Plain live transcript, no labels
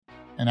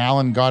and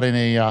Alan got in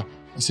a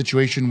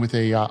situation with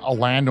a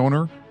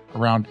landowner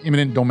around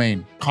eminent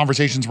domain.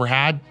 Conversations were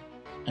had,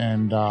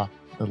 and the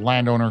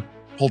landowner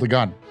pulled a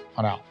gun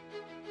on Al.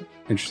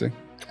 Interesting.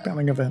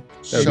 Compelling event.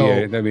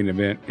 That'd be an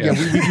event. Yeah,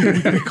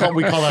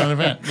 we call that an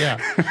event. Yeah.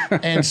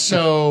 And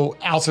so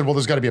Al said, well,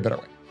 there's got to be a better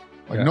way.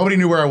 Nobody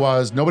knew where I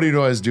was. Nobody knew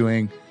what I was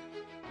doing.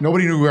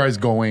 Nobody knew where I was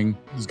going.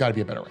 There's got to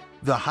be a better way.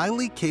 The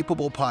Highly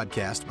Capable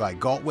Podcast by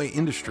Galtway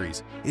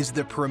Industries is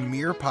the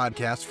premier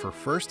podcast for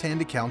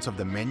first-hand accounts of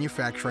the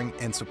manufacturing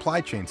and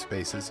supply chain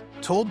spaces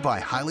told by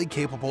highly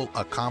capable,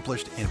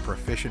 accomplished, and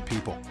proficient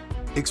people.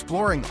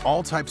 Exploring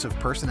all types of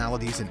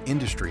personalities and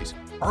industries,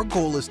 our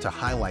goal is to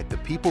highlight the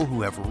people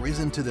who have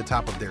risen to the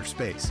top of their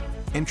space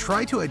and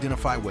try to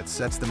identify what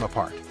sets them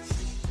apart.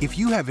 If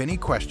you have any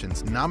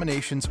questions,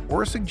 nominations,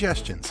 or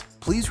suggestions,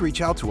 please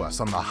reach out to us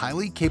on the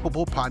Highly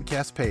Capable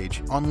Podcast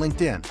page on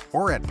LinkedIn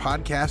or at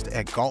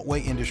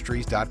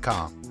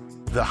podcast@galtwayindustries.com.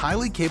 The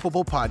Highly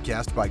Capable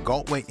Podcast by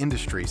Galtway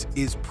Industries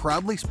is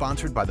proudly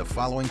sponsored by the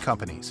following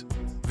companies.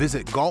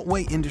 Visit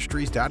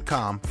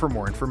galtwayindustries.com for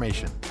more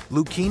information.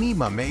 Lucchini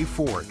Mamè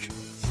Forge,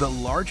 the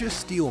largest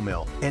steel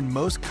mill and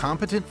most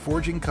competent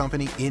forging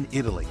company in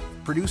Italy,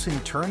 producing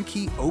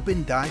turnkey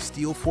open die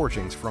steel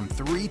forgings from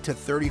 3 to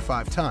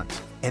 35 tons,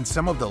 and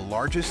some of the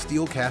largest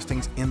steel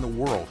castings in the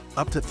world,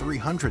 up to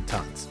 300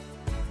 tons.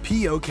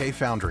 POK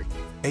Foundry,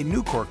 a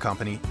Nucor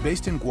company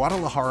based in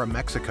Guadalajara,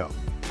 Mexico,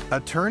 a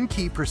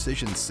turnkey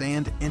precision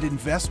sand and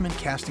investment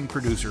casting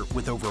producer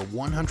with over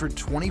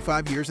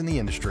 125 years in the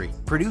industry,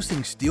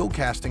 producing steel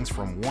castings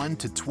from 1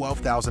 to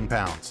 12,000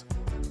 pounds.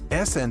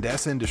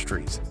 S&S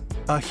Industries,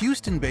 a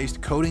Houston-based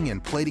coating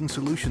and plating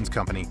solutions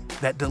company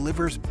that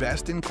delivers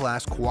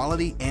best-in-class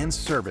quality and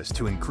service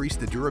to increase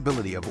the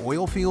durability of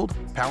oil field,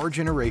 power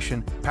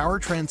generation, power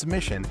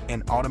transmission,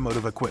 and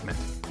automotive equipment.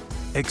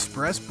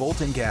 Express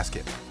Bolt and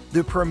Gasket,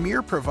 the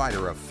premier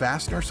provider of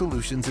fastener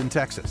solutions in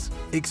Texas.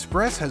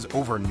 Express has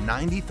over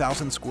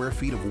 90,000 square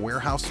feet of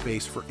warehouse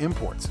space for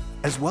imports,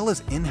 as well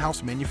as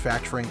in-house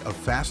manufacturing of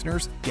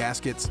fasteners,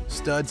 gaskets,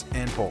 studs,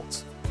 and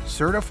bolts.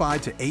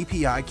 Certified to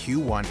API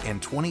Q1 and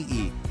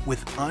 20E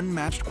with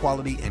unmatched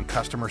quality and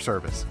customer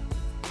service.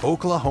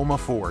 Oklahoma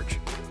Forge.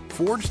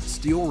 Forged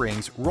steel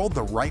rings rolled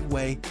the right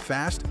way,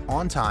 fast,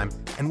 on time,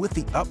 and with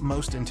the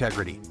utmost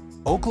integrity.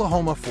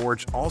 Oklahoma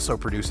Forge also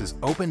produces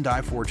open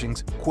die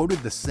forgings quoted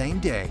the same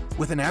day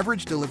with an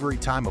average delivery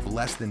time of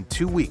less than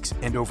 2 weeks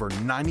and over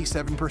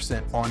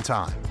 97% on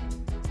time.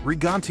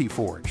 Riganti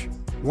Forge.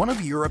 One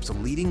of Europe's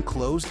leading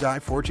closed die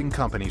forging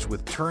companies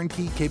with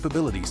turnkey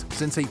capabilities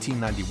since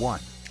 1891.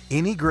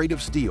 Any grade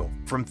of steel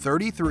from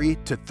 33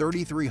 to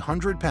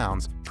 3,300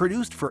 pounds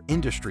produced for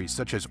industries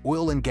such as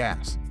oil and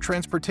gas,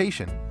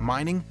 transportation,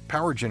 mining,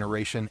 power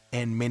generation,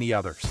 and many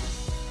others.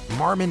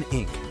 Marmon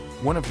Inc.,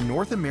 one of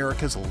North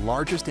America's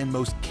largest and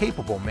most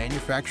capable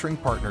manufacturing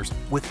partners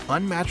with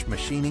unmatched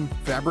machining,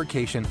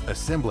 fabrication,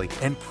 assembly,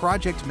 and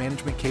project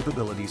management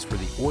capabilities for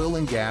the oil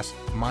and gas,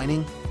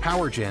 mining,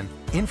 power gen,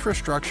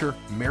 infrastructure,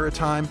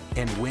 maritime,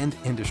 and wind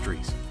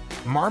industries.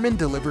 Marmon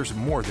delivers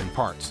more than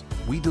parts.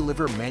 We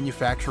deliver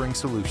manufacturing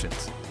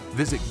solutions.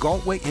 Visit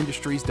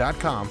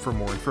galtwayindustries.com for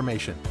more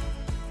information.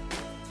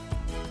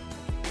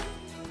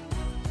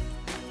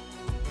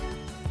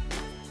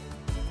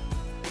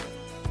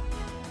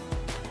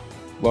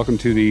 Welcome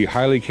to the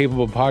Highly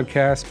Capable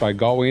Podcast by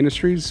Galtway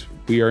Industries.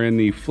 We are in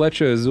the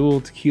Flecha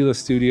Azul Tequila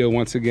Studio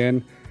once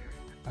again.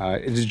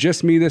 It is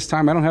just me this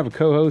time. I don't have a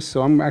co-host,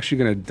 so I'm actually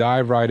going to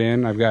dive right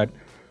in. I've got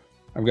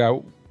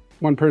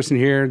one person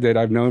here that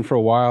I've known for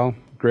a while,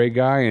 great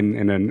guy,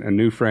 and a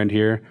new friend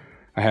here.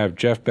 I have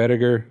Jeff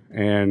Boettiger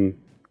and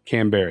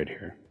Cam Barrett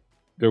here.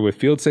 They're with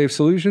Field Safe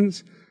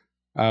Solutions.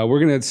 We're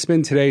going to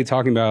spend today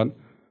talking about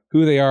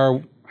who they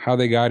are, how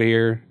they got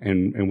here,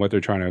 and what they're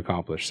trying to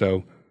accomplish.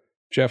 So,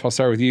 Jeff, I'll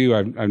start with you.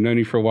 I've known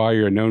you for a while.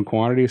 You're a known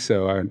quantity,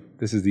 so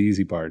this is the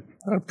easy part.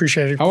 I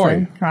appreciate it, How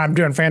Frank. are you? I'm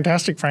doing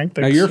fantastic, Frank.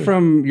 Thanks. Now, you're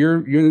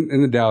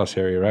in the Dallas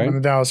area, right? I'm in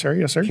the Dallas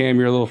area, yes, sir. Cam,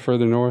 you're a little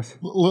further north?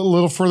 A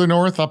little further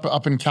north,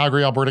 up in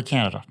Calgary, Alberta,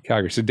 Canada.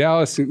 Calgary. So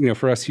Dallas,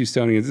 for us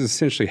Houstonians, is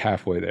essentially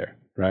halfway there,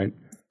 right?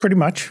 Pretty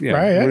much, Yeah,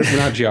 right? We're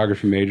not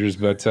geography majors,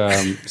 but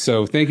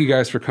so thank you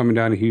guys for coming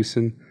down to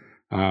Houston.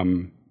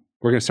 We're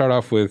going to start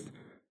off with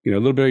a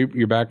little bit of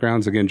your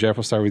backgrounds. Again, Jeff,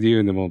 we'll start with you,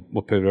 and then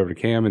we'll pivot over to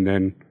Cam, and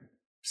then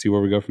see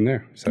where we go from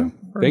there. So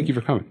thank you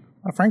for coming.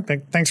 Frank,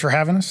 thanks for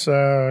having us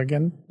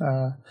again.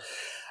 I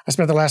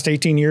spent the last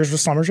 18 years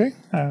with Schlumberger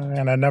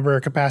in a number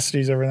of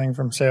capacities, everything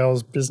from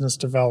sales, business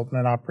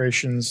development,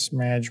 operations,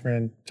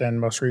 management,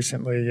 and most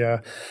recently in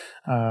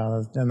the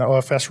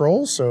OFS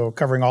role, so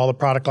covering all the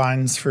product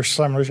lines for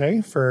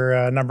Schlumberger for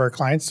a number of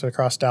clients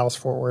across Dallas,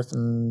 Fort Worth,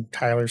 and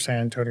Tyler,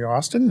 San Antonio,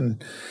 Austin,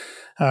 and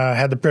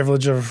had the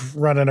privilege of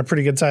running a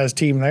pretty good-sized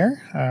team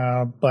there.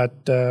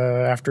 But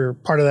after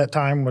part of that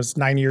time was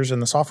 9 years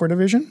in the software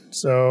division.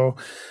 So,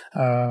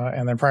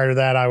 and then prior to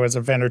that, I was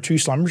a vendor to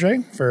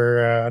Schlumberger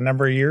for a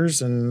number of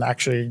years and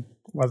actually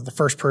the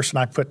first person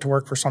I put to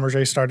work for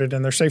Schlumberger started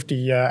in their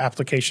safety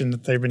application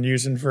that they've been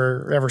using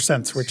for ever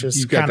since, which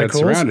is kind of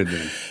cool. Surrounded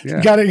then.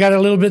 Yeah. Got a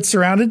little bit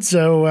surrounded.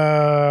 So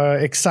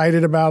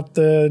excited about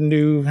the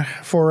new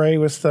foray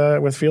with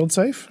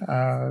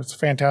FieldSafe. It's a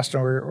fantastic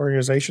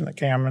organization that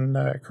Cam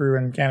and crew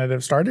in Canada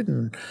have started,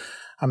 and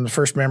I'm the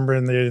first member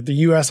in the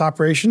U.S.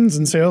 operations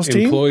and sales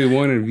team. Employee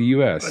one of the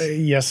U.S.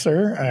 Yes,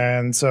 sir.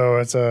 And so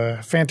it's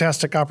a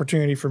fantastic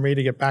opportunity for me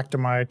to get back to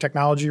my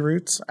technology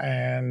roots.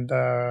 And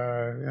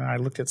I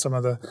looked at some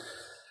of the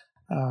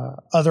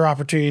other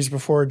opportunities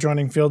before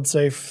joining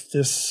FieldSafe.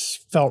 This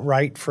felt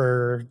right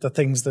for the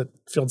things that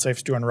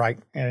FieldSafe's doing right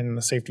in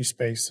the safety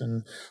space.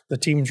 And the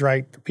team's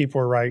right, the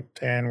people are right,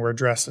 and we're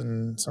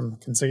addressing some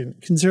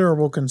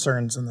considerable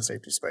concerns in the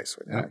safety space.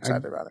 I'm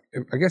excited about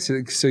it. I guess,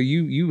 so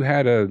you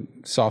had a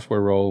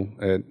software role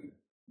at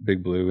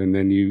Big Blue, and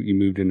then you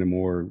moved into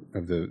more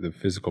of the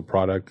physical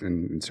product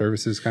and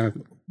services kind of?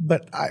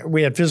 But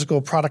we had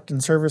physical product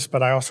and service,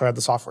 but I also had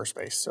the software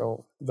space.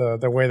 So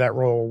the way that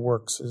role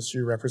works is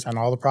you represent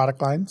all the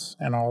product lines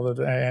and all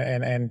the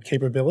and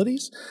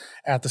capabilities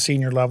at the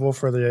senior level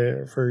for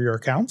your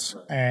accounts,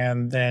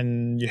 and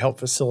then you help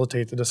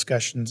facilitate the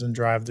discussions and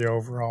drive the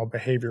overall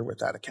behavior with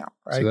that account.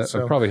 Right. So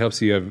that probably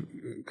helps you have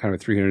kind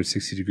of a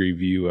 360-degree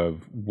view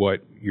of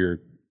what your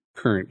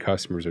current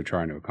customers are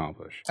trying to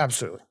accomplish.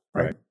 Absolutely.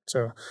 Right.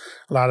 So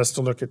allowed us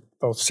to look at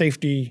both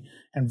safety,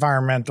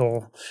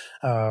 environmental,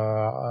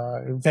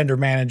 vendor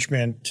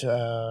management,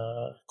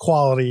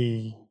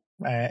 quality,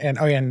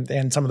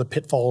 and some of the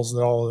pitfalls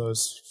that all of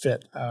those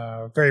fit.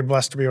 Very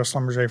blessed to be with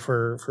Schlumberger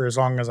for as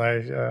long as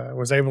I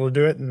was able to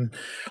do it. And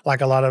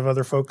like a lot of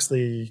other folks,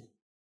 the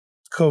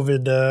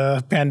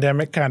COVID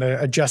pandemic kind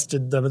of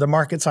adjusted the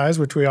market size,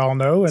 which we all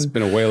know. And, it's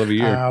been a whale of a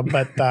year.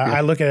 But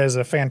I look at it as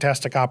a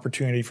fantastic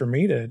opportunity for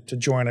me to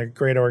join a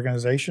great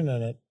organization,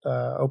 and it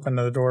opened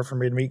the door for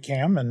me to meet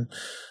Cam. And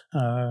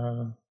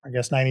I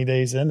guess 90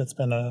 days in, it's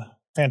been a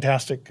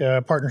fantastic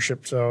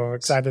partnership. So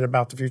excited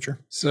about the future.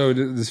 So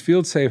does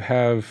FieldSafe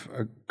have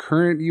a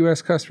current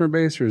U.S. customer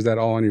base, or is that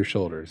all on your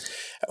shoulders?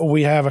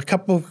 We have a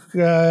couple. You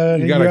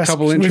got a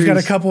couple entries? We've got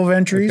a couple of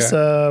entries,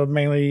 okay.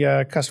 Mainly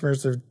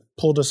customers that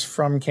pulled us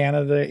from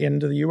Canada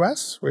into the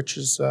U.S., which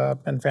has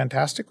been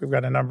fantastic. We've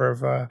got a number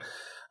of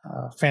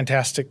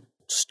fantastic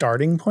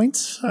starting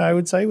points, I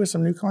would say, with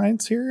some new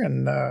clients here,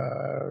 and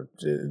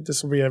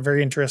this will be a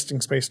very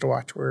interesting space to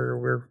watch.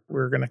 We're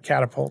going to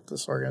catapult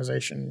this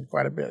organization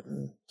quite a bit,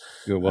 and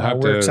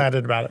we're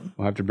excited about it.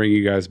 We'll have to bring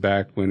you guys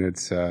back when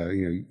it's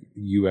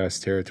U.S.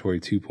 territory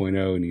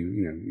 2.0, and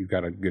you've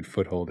got a good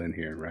foothold in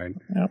here, right?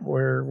 Yeah,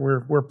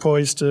 we're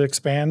poised to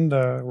expand.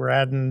 We're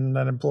adding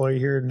an employee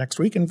here next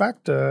week, in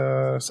fact,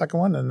 second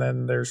one, and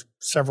then there's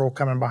several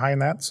coming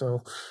behind that.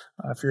 So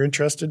if you're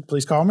interested,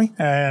 please call me.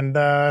 And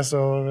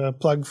so a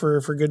plug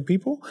for good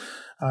people,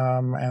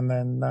 and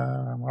then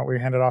while we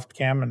hand it off to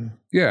Cam. And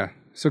yeah,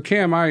 so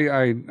Cam,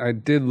 I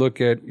did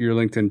look at your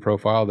LinkedIn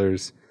profile.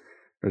 There's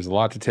a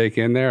lot to take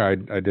in there. I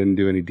didn't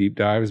do any deep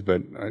dives,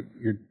 but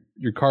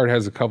your card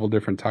has a couple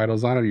different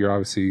titles on it. You're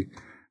obviously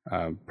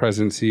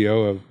President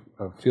CEO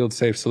of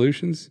FieldSafe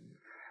Solutions.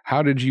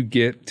 How did you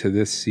get to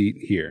this seat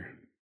here?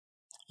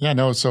 Yeah,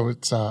 no. So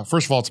it's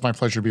first of all, it's my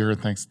pleasure to be here.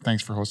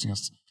 Thanks for hosting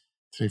us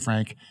today,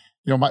 Frank.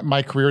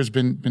 My career has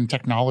been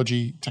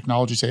technology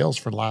sales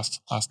for the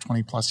last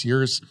 20 plus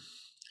years,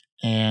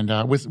 and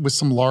with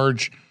some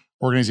large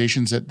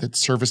organizations that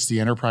service the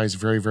enterprise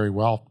very, very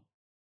well.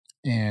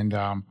 And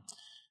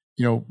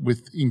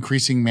with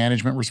increasing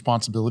management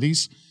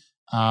responsibilities,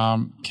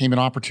 came an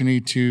opportunity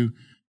to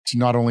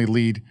not only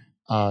lead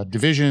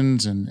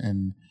divisions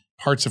and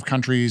parts of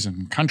countries,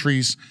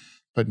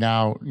 but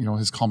now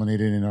has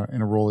culminated in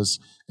a role as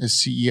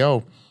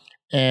CEO.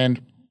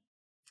 And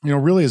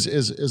really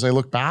as I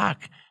look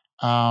back,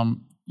 the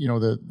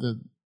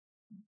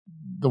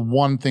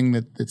one thing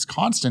that's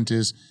constant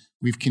is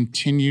we've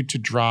continued to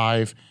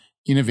drive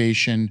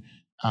innovation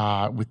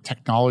with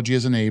technology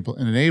as an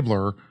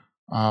enabler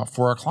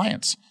for our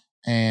clients.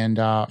 And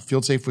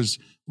FieldSafe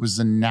was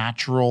the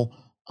natural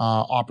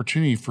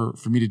opportunity for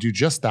me to do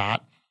just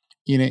that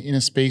in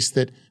a space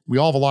that we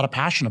all have a lot of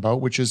passion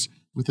about, which is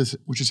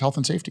health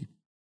and safety.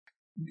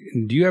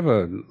 Do you have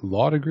a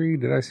law degree?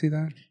 Did I see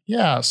that?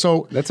 Yeah.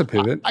 So that's a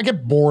pivot. I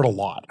get bored a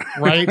lot,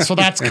 right? So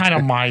that's kind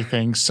of my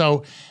thing.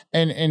 So,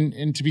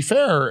 and to be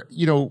fair,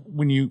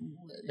 when you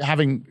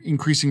having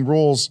increasing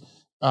roles,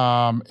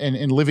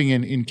 and living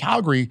in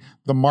Calgary,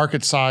 the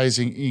market size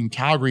in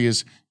Calgary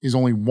is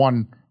only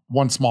one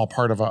small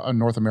part of a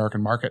North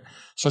American market.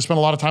 So I spent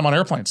a lot of time on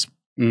airplanes.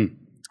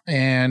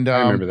 And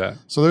I remember that.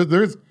 So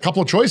there's a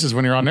couple of choices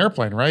when you're on an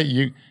airplane, right?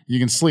 You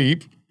can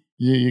sleep,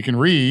 you can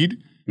read.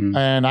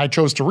 And I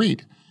chose to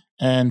read.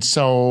 And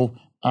so,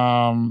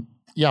 while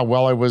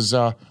I was,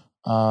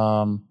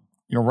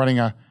 running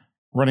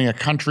a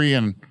country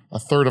and a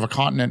third of a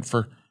continent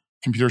for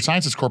Computer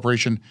Sciences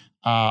Corporation,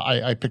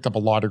 I picked up a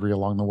law degree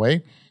along the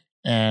way.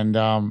 And,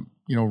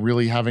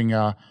 really having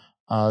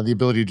the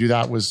ability to do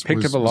that was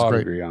picked up a law great.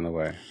 degree on the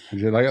way,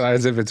 like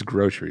as if it's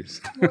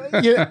groceries.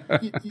 Yeah,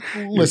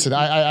 listen,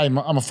 I'm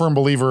a firm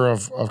believer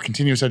of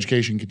continuous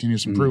education,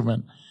 continuous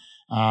improvement.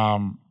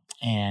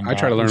 And I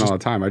try to learn all the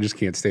time. I just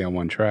can't stay on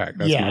one track.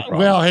 That's my problem.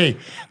 Well, hey,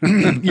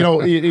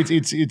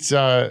 it's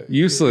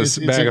useless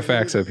bag of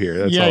facts up here.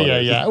 That's all.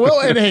 Yeah. Well,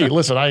 and hey,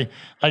 listen, I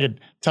could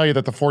tell you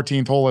that the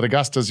 14th hole at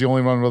Augusta is the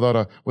only one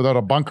without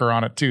a bunker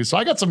on it too. So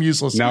I got some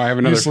useless. Now I have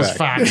another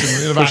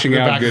facts in the pushing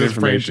back out of good this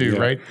brain information,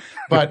 too, right?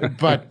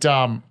 But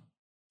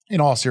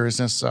in all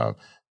seriousness,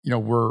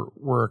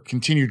 we're a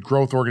continued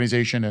growth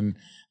organization, and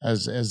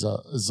as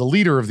a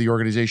leader of the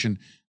organization,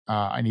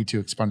 I need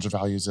to expunge the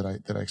values that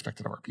I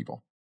expected of our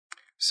people.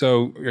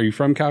 So, are you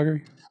from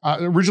Calgary?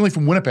 Originally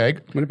from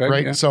Winnipeg,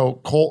 right? Yeah.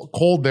 So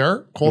cold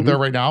there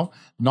right now.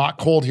 Not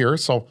cold here.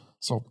 So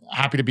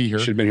happy to be here.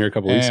 Should have been here a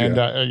couple weeks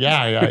ago.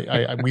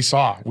 And we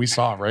saw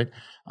right.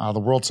 The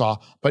world saw.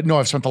 But no,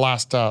 I've spent the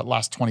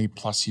last 20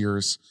 plus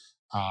years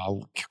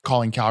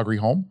calling Calgary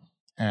home,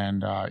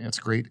 and it's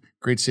a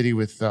great city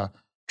with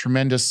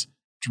tremendous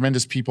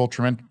people,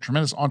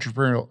 tremendous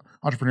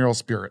entrepreneurial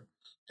spirit,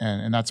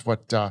 and that's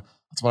what I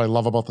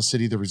love about the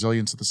city, the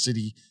resilience of the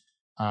city.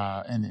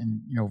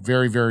 And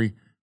very, very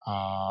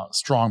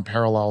strong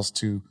parallels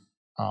to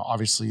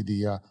obviously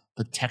the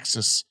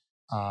Texas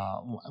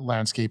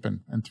landscape,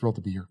 and thrilled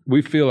to be here.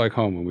 We feel like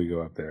home when we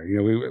go up there.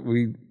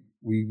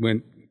 We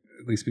went,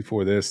 at least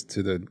before this,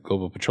 to the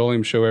Global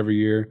Petroleum Show every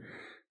year.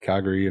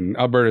 Calgary and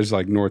Alberta is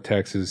like North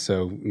Texas,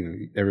 so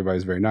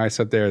everybody's very nice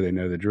up there. They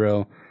know the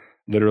drill,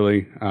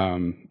 literally.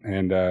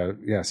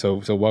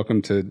 So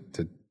welcome to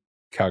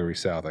Calgary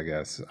South, I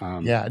guess.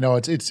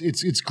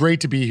 It's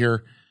great to be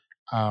here.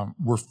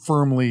 We're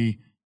firmly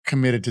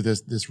committed to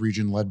this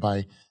region, led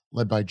by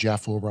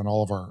Jeff, who will run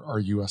all of our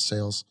U.S.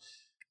 sales.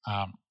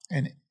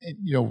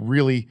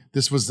 Really,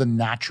 this was the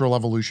natural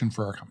evolution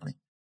for our company,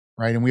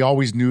 right? And we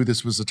always knew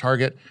this was the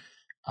target.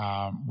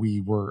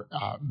 We were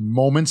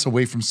moments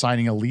away from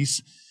signing a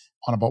lease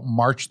on about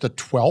March the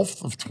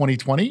 12th of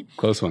 2020.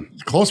 Close one.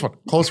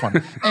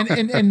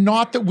 And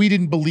not that we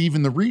didn't believe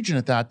in the region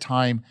at that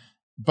time,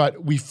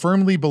 but we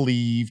firmly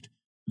believed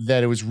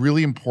that it was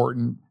really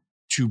important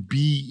to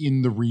be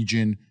in the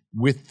region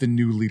with the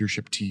new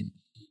leadership team.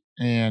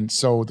 And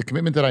so the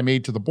commitment that I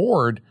made to the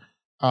board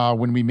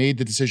when we made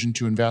the decision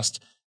to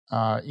invest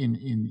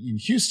in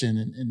Houston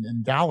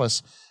and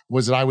Dallas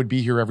was that I would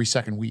be here every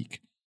second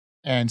week.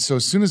 And so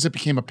as soon as it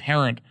became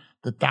apparent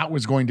that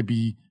was going to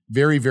be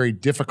very, very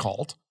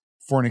difficult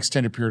for an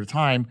extended period of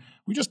time,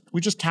 we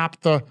just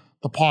tapped the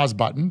pause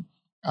button,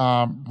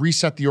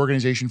 reset the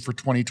organization for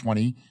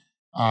 2020,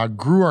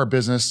 grew our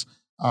business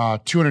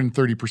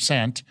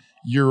 230%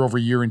 year over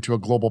year into a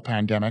global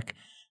pandemic,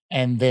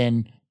 and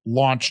then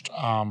launched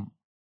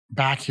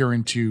back here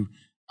into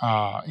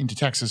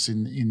Texas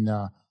in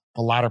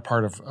the latter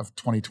part of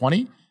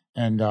 2020,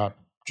 and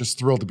just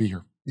thrilled to be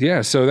here.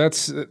 Yeah, so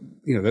that's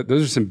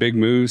those are some big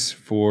moves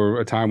for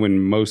a time when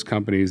most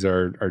companies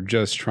are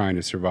just trying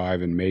to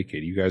survive and make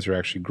it. You guys are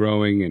actually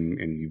growing, and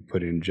you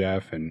put in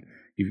Jeff, and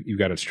you've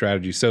got a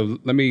strategy. So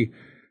let me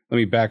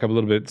back up a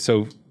little bit.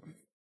 So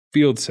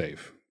Field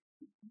Safe,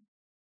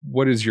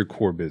 what is your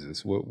core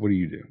business? What do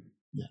you do?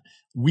 Yeah.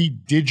 We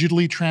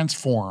digitally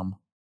transform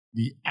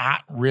the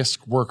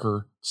at-risk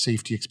worker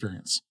safety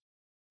experience.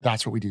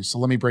 That's what we do. So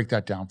let me break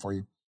that down for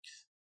you.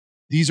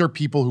 These are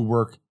people who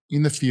work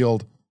in the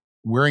field,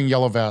 wearing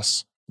yellow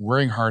vests,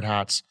 wearing hard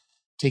hats,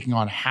 taking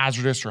on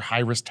hazardous or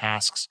high-risk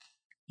tasks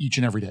each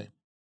and every day.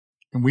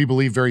 And we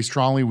believe very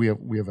strongly we have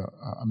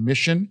a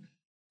mission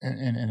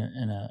and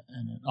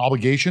an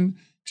obligation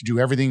to do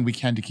everything we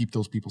can to keep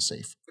those people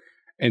safe.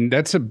 And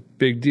that's a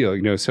big deal,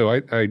 So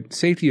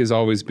safety has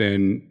always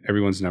been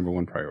everyone's number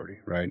one priority,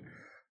 right?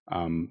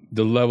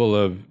 The level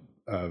of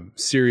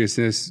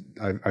seriousness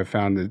I've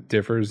found that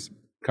differs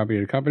company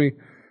to company,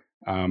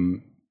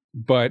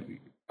 but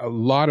a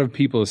lot of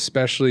people,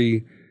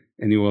 especially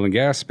in the oil and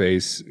gas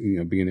space,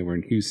 being that we're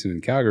in Houston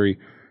and Calgary,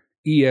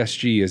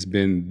 ESG has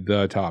been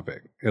the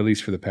topic, at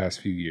least for the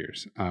past few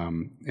years.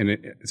 And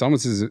it's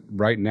almost as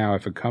right now,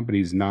 if a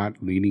company's not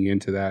leaning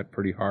into that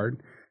pretty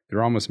hard,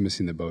 they're almost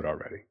missing the boat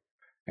already.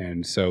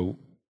 And so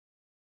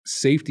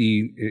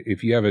safety,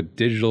 if you have a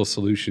digital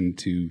solution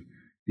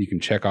you can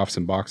check off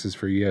some boxes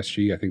for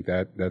ESG, I think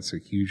that's a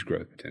huge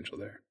growth potential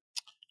there.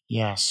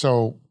 Yeah.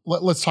 So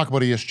let's talk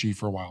about ESG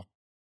for a while.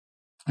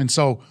 And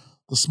so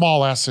the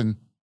small S in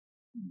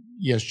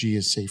ESG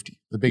is safety.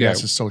 The big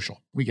S is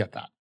social. We get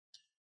that.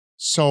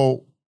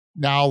 So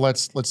now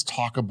let's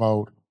talk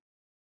about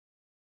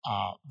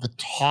the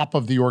top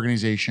of the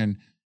organization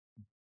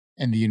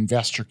and the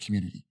investor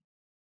community.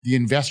 The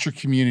investor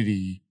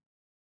community,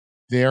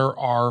 there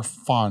are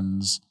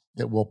funds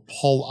that will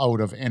pull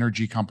out of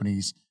energy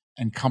companies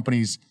and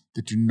companies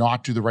that do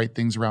not do the right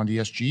things around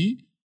ESG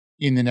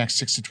in the next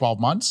 6 to 12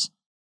 months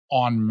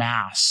en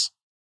masse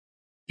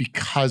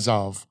because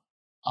of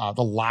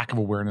the lack of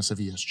awareness of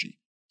ESG.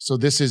 So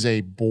this is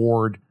a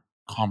board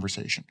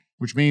conversation,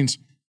 which means,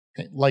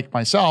 like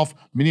myself,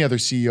 many other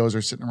CEOs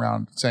are sitting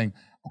around saying,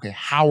 okay,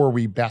 how are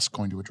we best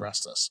going to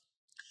address this?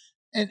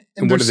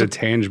 And what are the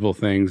tangible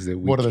things that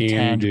we what are the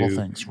can tangible do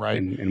things,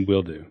 right? And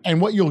will do?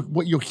 And what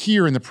you'll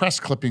hear in the press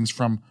clippings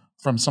from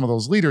some of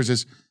those leaders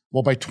is,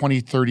 well, by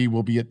 2030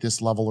 we'll be at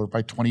this level, or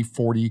by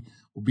 2040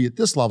 we'll be at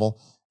this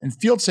level. And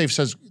FieldSafe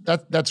says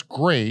that's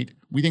great.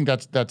 We think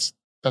that's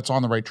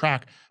on the right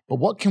track. But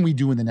what can we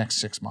do in the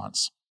next 6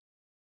 months?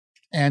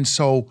 And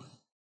so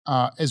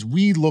as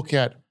we look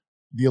at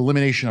the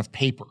elimination of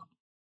paper,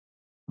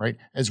 right?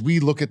 As we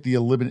look at the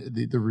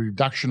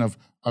reduction of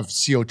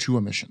CO2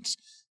 emissions,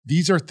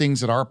 these are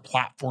things that our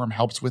platform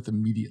helps with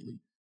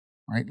immediately,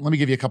 right? Let me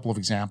give you a couple of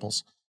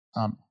examples.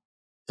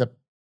 The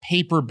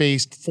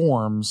paper-based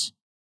forms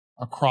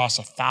across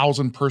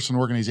 1,000-person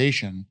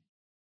organization,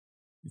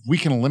 if we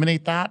can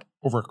eliminate that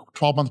over a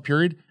 12-month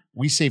period,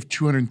 we save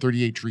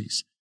 238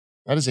 trees.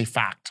 That is a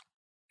fact.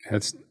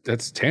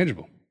 That's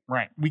tangible.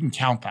 Right. We can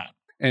count that.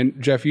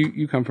 And Jeff,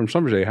 you come from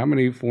Schlumberger. How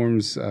many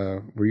forms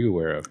were you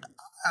aware of?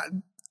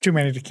 Too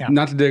many to count.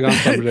 Not to dig on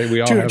Schlumberger.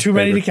 We all have too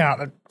many to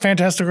count. A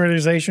fantastic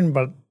organization,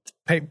 but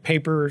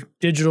paper,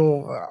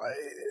 digital,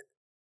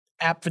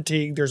 app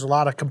fatigue. There's a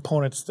lot of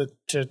components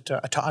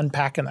to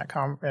unpack in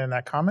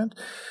that comment.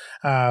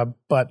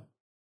 But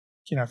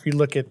if you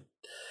look at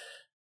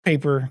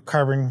paper,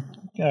 carbon,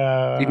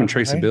 even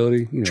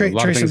traceability, right? A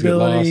lot of things get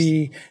lost.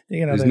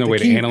 There's no way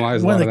to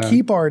analyze. One of the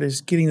key part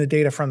is getting the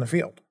data from the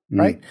field.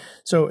 Right.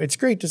 So it's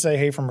great to say,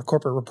 hey, from a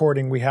corporate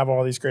reporting, we have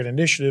all these great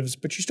initiatives,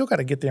 but you still got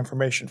to get the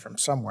information from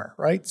somewhere.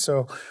 Right.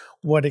 So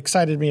what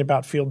excited me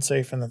about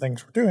FieldSafe and the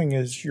things we're doing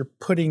is you're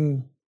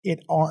putting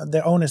it on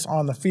the onus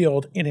on the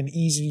field in an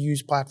easy to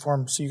use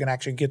platform so you can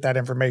actually get that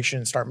information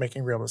and start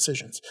making real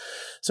decisions.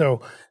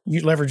 So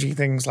you leveraging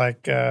things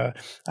like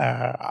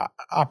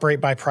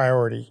operate by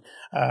priority,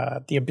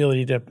 the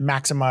ability to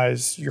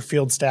maximize your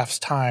field staff's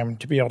time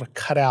to be able to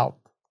cut out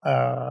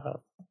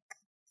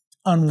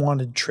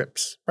unwanted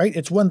trips, right?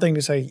 It's one thing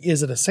to say,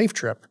 is it a safe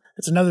trip?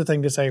 It's another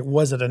thing to say,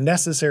 was it a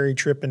necessary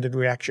trip and did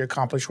we actually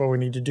accomplish what we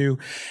need to do?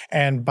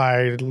 And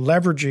by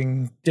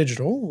leveraging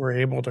digital, we're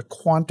able to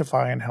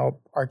quantify and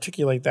help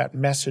articulate that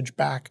message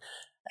back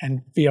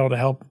and be able to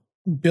help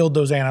build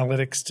those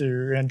analytics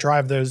and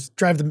drive the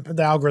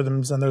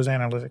algorithms and those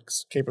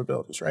analytics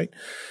capabilities, right?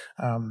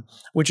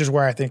 Which is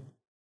where I think,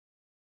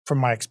 from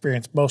my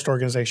experience, most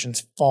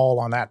organizations fall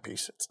on that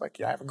piece. It's like,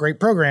 I have a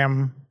great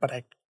program, but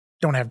I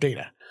don't have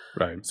data.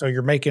 Right. So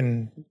you're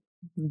making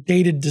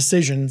dated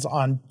decisions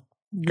on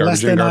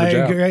garbage in,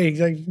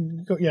 garbage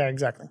out. Yeah,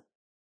 exactly.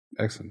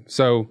 Excellent.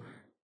 So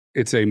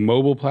it's a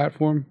mobile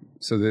platform,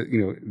 so that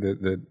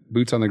the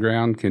boots on the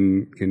ground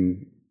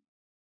can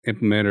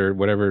implement or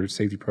whatever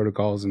safety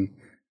protocols and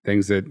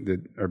things that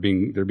they're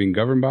being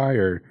governed by,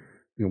 or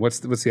what's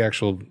the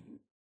actual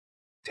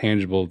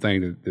tangible thing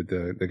that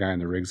the guy in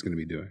the rig is going to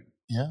be doing?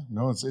 Yeah,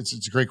 no, it's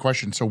a great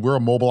question. So we're a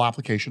mobile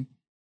application.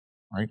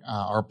 Right,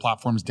 our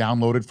platform is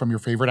downloaded from your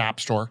favorite app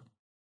store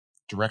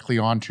directly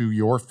onto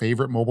your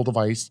favorite mobile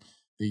device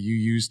that you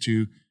use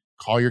to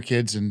call your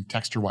kids and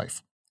text your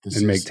wife.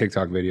 Make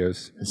TikTok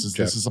videos. This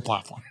is the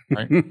platform,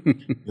 right?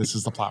 This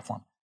is the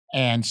platform.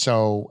 And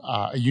so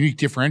a unique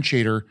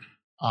differentiator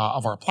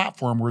of our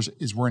platform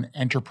is we're an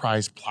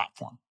enterprise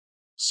platform.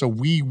 So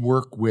we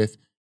work with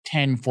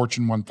 10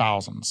 Fortune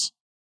 1000s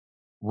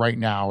right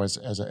now as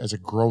a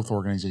growth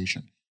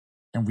organization.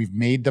 And we've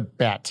made the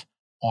bet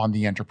on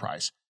the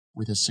enterprise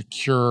with a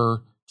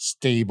secure,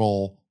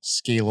 stable,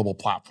 scalable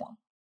platform.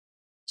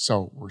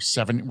 So we're a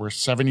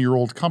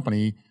 7-year-old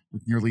company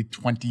with nearly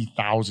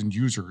 20,000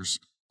 users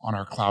on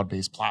our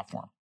cloud-based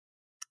platform.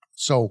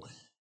 So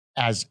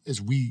as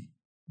we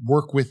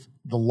work with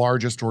the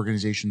largest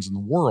organizations in the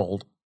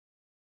world,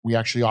 we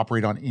actually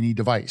operate on any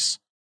device.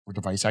 We're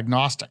device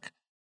agnostic.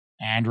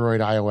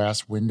 Android,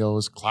 iOS,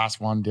 Windows, Class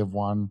 1, Div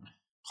 1,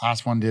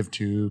 Class 1, Div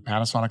 2,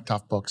 Panasonic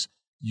Toughbooks,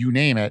 you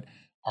name it,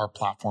 our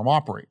platform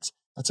operates.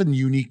 That's a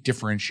unique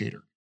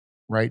differentiator,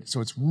 right?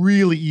 So it's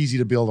really easy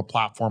to build a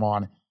platform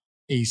on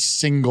a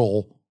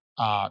single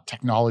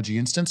technology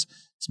instance.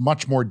 It's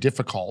much more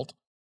difficult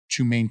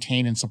to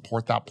maintain and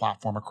support that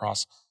platform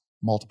across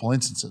multiple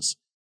instances.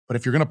 But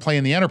if you're going to play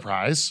in the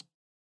enterprise,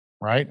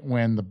 right,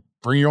 when the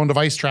bring your own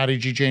device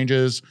strategy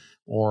changes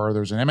or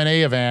there's an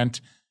M&A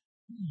event,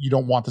 you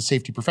don't want the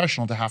safety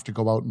professional to have to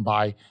go out and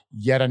buy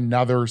yet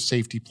another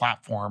safety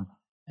platform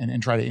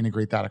and try to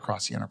integrate that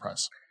across the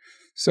enterprise.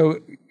 So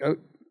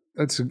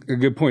that's a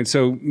good point.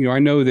 So, I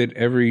know that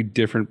every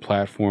different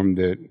platform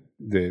that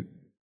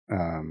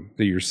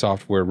your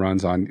software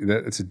runs on,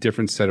 it's a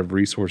different set of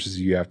resources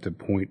you have to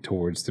point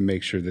towards to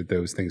make sure that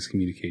those things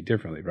communicate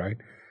differently, right?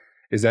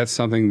 Is that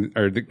something,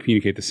 or that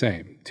communicate the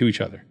same to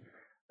each other?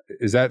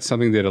 Is that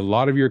something that a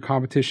lot of your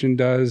competition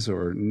does,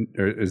 or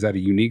is that a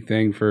unique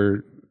thing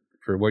for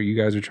what you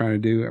guys are trying to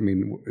do? I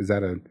mean,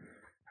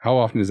 how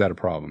often is that a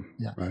problem?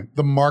 Yeah, right?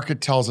 The market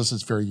tells us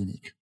it's very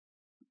unique,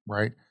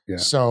 right? Yeah.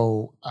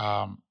 So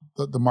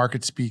the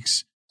market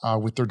speaks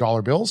with their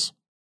dollar bills,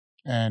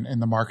 and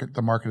the market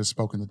has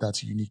spoken that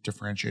that's a unique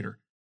differentiator.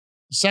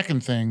 The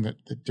second thing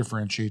that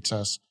differentiates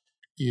us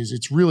is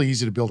it's really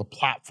easy to build a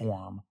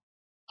platform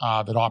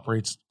that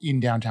operates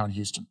in downtown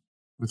Houston.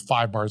 with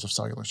 5 bars of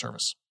cellular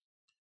service.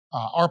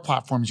 Our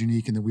platform is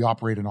unique in that we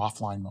operate in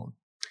offline mode.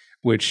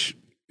 Which,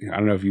 I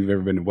don't know if you've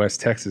ever been to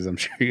West Texas. I'm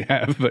sure you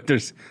have, but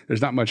there's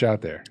not much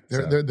out there.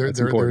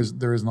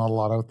 There is not a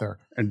lot out there.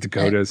 And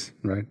Dakotas,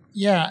 right?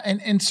 Yeah,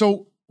 and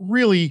so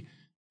really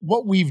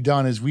what we've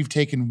done is we've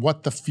taken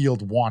what the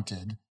field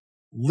wanted,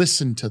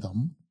 listened to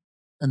them,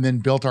 and then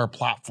built our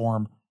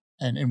platform.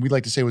 And we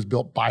like to say it was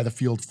built by the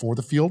field for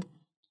the field,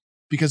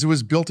 because it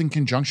was built in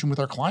conjunction with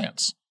our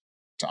clients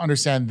to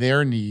understand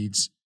their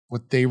needs,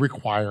 what they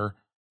require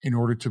in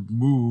order to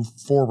move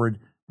forward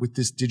with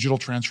this digital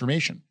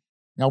transformation.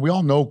 Now, we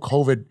all know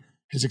COVID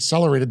has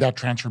accelerated that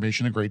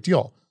transformation a great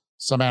deal.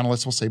 Some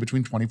analysts will say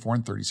between 24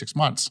 and 36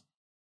 months.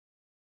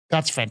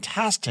 That's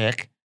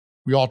fantastic.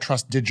 We all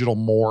trust digital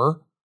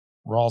more.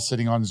 We're all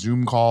sitting on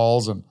Zoom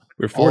calls and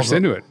we're forced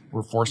into it.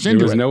 We're forced into it.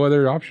 There was no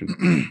other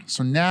option.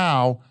 So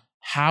now,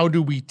 how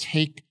do we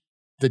take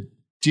the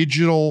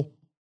digital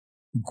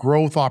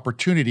growth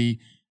opportunity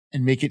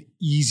and make it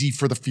easy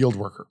for the field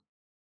worker?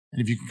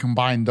 And if you can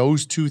combine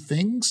those two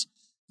things,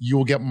 you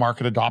will get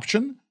market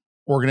adoption.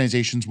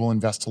 Organizations will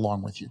invest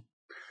along with you.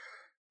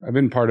 I've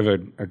been part of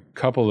a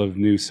couple of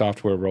new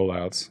software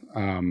rollouts.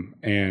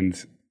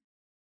 And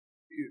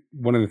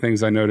one of the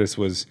things I noticed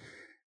was,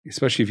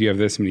 especially if you have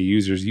this many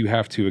users, you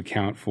have to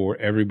account for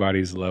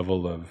everybody's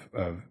level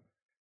of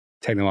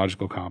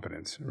technological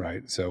competence,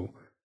 right? So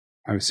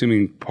I'm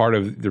assuming part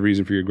of the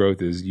reason for your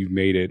growth is you've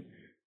made it,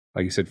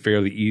 like you said,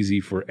 fairly easy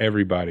for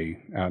everybody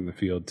out in the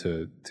field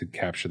to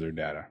capture their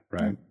data,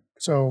 right?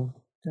 So,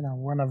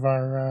 one of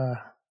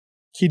our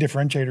key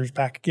differentiators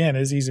back again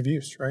is ease of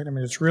use, right? I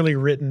mean, it's really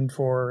written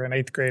for an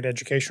 8th grade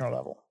educational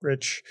level,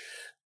 which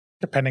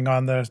depending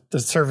on the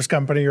service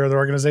company or the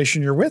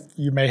organization you're with,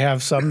 you may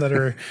have some that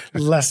are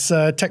less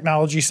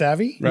technology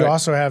savvy. Right. You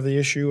also have the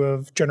issue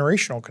of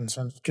generational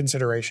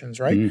considerations,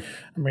 right?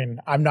 I mean,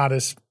 I'm not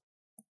as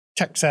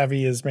tech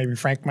savvy as maybe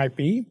Frank might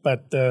be,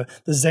 but the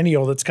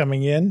Zennial that's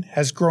coming in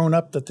has grown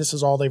up that this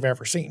is all they've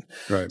ever seen.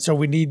 Right. So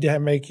we need to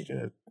make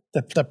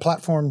the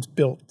platform's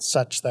built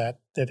such that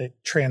it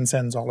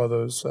transcends all of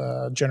those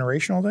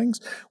generational things,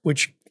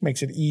 which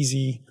makes it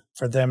easy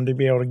for them to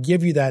be able to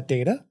give you that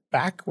data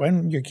back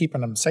when you're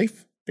keeping them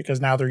safe, because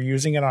now they're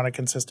using it on a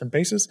consistent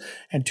basis.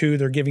 And 2,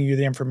 they're giving you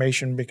the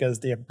information because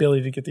the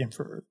ability to get the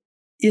info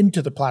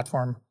into the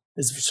platform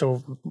is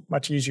so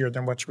much easier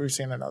than what we've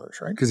seen in others,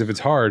 right? Because if it's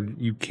hard,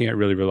 you can't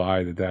really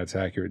rely that that's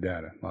accurate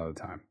data a lot of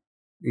the time.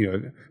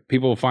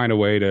 People will find a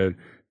way to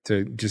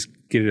just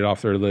get it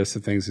off their list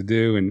of things to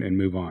do and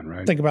move on,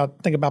 right? Think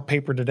about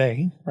paper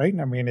today, right?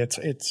 I mean,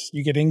 it's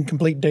you get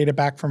incomplete data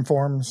back from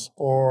forms,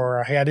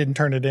 or hey, I didn't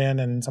turn it in,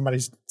 and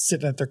somebody's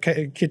sitting at their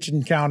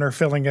kitchen counter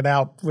filling it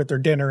out with their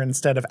dinner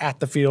instead of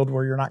at the field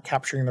where you're not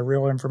capturing the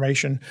real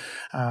information,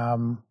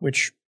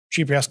 which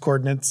GPS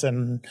coordinates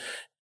and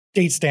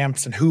date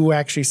stamps and who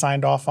actually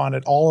signed off on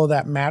it, all of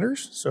that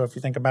matters. So if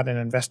you think about an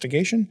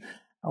investigation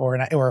or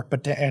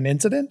an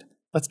incident,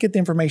 let's get the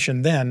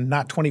information then,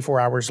 not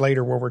 24 hours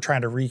later where we're trying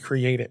to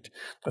recreate it.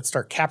 Let's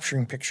start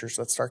capturing pictures.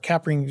 Let's start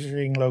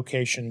capturing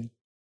location,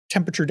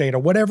 temperature data,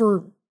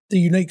 whatever the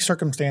unique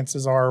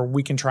circumstances are,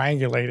 we can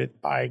triangulate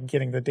it by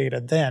getting the data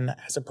then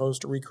as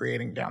opposed to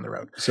recreating down the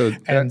road. So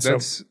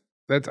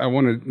that's I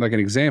wanted like an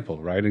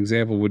example, right? An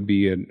example would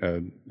be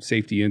a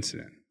safety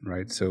incident,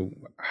 right? So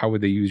how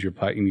would they use your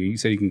platform? You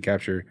said you can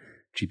capture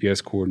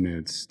GPS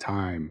coordinates,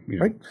 time,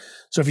 Right.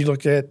 So if you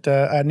look at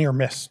a near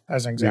miss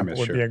as an example,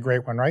 would be a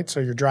great one, right?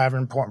 So you're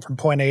driving from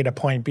point A to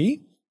point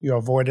B. You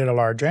avoided a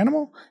large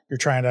animal. You're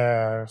trying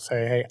to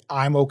say, hey,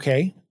 I'm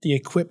okay. The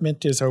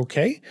equipment is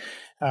okay.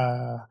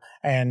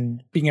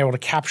 And being able to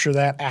capture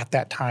that at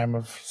that time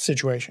of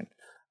situation.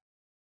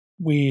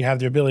 We have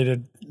the ability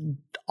to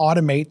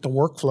automate the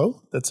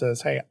workflow that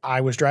says, hey,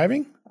 I was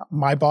driving.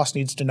 My boss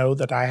needs to know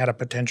that I had a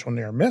potential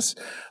near miss,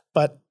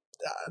 but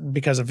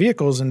because of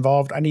vehicles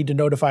involved, I need to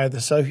notify the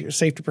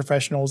safety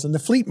professionals and the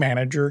fleet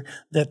manager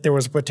that there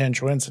was a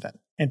potential incident.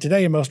 And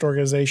today in most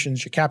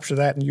organizations, you capture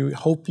that and you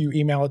hope you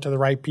email it to the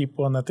right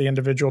people and that the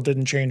individual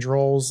didn't change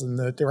roles and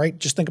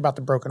just think about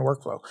the broken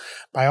workflow.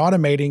 By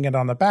automating it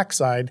on the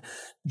backside,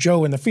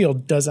 Joe in the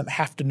field doesn't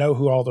have to know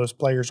who all those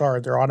players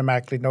are. They're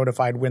automatically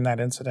notified when that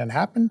incident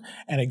happened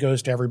and it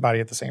goes to everybody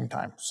at the same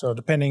time. So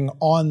depending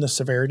on the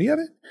severity of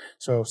it,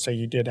 so say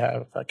you did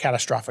have a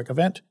catastrophic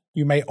event,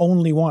 you may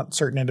only want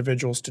certain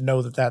individuals to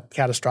know that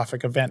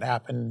catastrophic event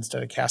happened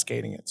instead of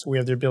cascading it. So we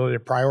have the ability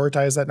to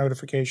prioritize that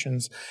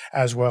notifications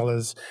as well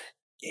as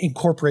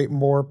incorporate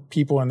more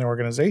people in the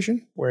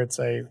organization where it's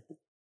a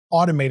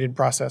automated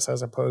process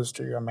as opposed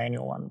to a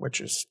manual one,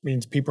 which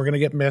means people are going to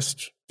get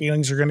missed,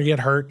 feelings are going to get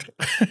hurt,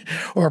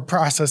 or a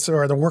process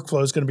or the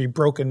workflow is going to be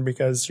broken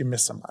because you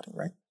missed somebody,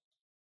 right?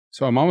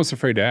 So I'm almost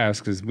afraid to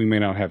ask because we may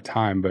not have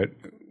time, but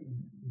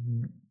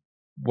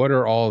what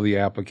are all the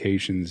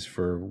applications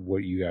for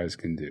what you guys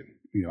can do?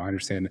 I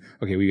understand.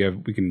 Okay,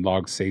 we can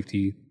log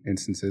safety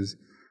instances.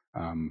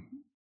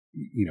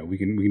 We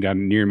can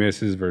down near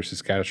misses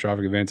versus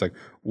catastrophic events. Like,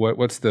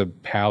 what's the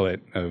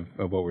palette of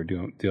what we're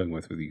dealing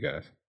with you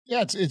guys?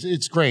 Yeah,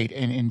 it's great,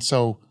 and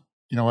so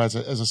as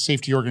a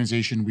safety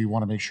organization, we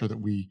want to make sure that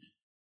we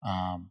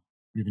have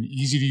an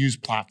easy to use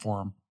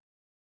platform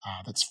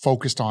that's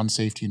focused on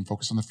safety and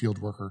focused on the field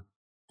worker.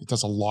 It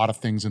does a lot of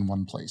things in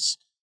one place,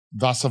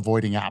 thus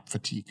avoiding app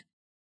fatigue.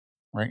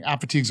 Right?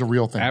 App fatigue is a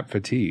real thing. App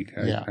fatigue.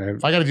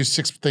 If I got to do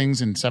 6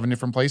 things in 7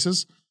 different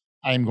places,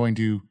 I am going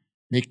to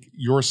make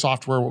your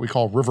software what we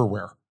call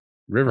riverware.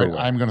 Riverware.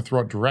 Right? I'm going to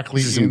throw it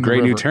directly. These are some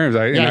great new terms.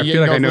 I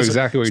feel like I know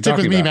exactly what you're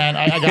talking about. Stick with me, man.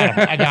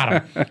 I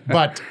got them.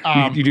 But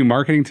you do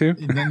marketing too?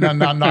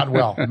 Not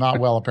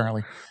well.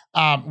 Apparently,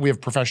 we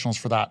have professionals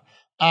for that.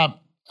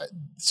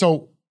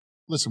 So,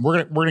 listen,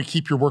 we're gonna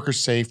keep your workers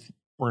safe.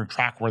 We're gonna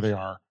track where they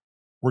are.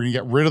 We're gonna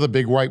get rid of the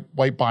big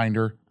white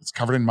binder that's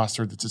covered in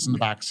mustard that sits in the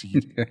back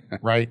seat,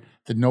 right?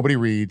 That nobody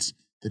reads,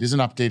 that isn't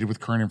updated with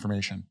current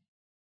information,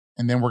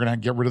 and then we're gonna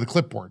get rid of the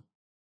clipboard.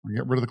 We're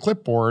gonna get rid of the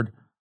clipboard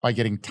by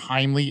getting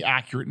timely,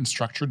 accurate, and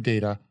structured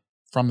data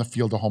from the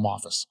field to home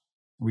office.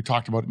 We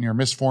talked about near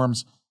miss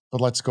forms, but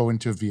let's go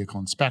into vehicle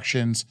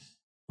inspections.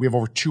 We have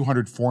over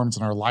 200 forms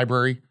in our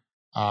library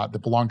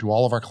that belong to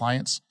all of our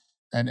clients.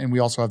 And we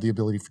also have the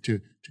ability to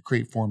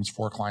create forms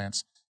for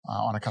clients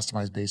on a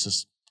customized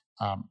basis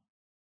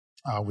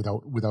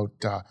without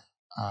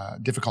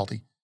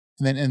difficulty.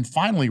 And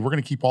finally, we're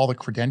going to keep all the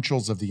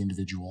credentials of the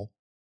individual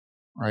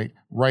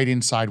right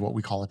inside what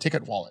we call a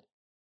ticket wallet.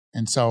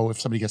 And so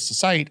if somebody gets to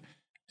site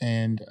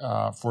and,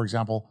 for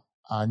example,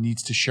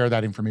 needs to share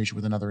that information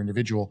with another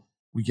individual,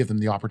 we give them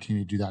the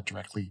opportunity to do that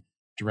directly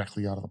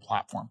out of the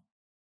platform.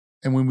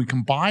 And when we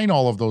combine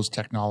all of those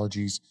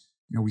technologies,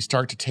 we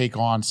start to take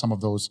on some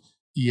of those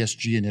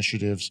ESG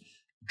initiatives,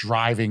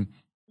 driving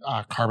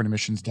carbon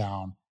emissions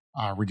down,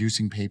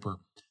 reducing paper.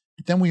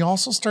 But then we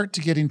also start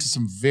to get into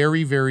some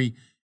very, very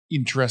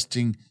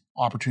interesting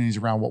opportunities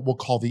around what we'll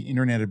call the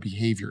Internet of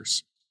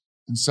Behaviors.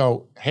 And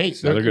so, hey,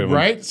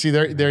 right? See,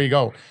 there you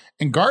go.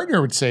 And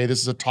Gartner would say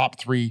this is a top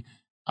three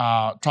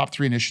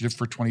initiative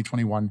for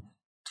 2021,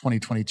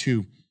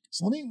 2022.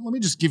 So let me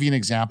just give you an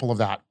example of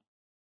that.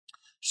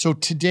 So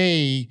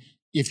today,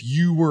 if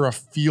you were a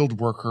field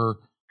worker,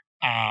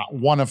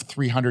 one of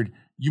 300,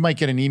 you might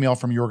get an email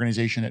from your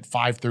organization at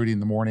 5:30 in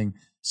the morning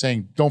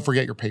saying, "Don't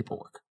forget your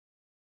paperwork."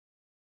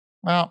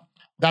 Well,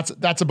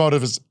 that's about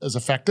as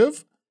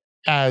effective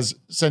as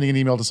sending an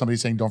email to somebody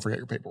saying, "Don't forget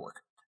your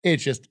paperwork."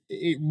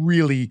 It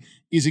really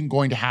isn't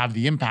going to have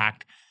the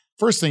impact.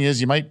 First thing is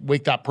you might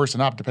wake that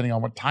person up depending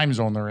on what time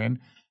zone they're in,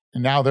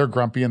 and now they're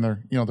grumpy and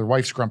their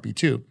wife's grumpy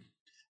too.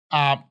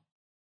 But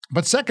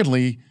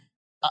secondly,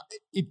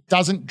 it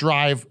doesn't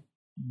drive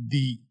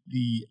the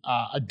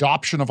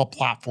adoption of a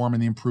platform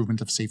and the improvement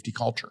of safety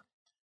culture.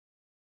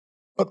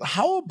 But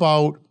how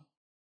about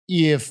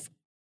if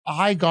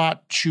I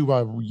got to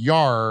a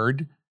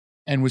yard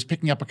and was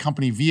picking up a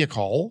company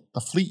vehicle,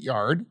 the fleet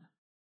yard,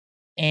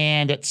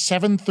 and at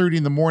 7:30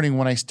 in the morning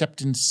when I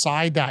stepped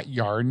inside that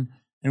yard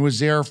and was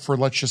there for,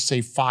 let's just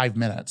say, 5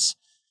 minutes,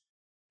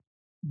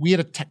 we had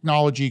a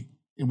technology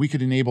and we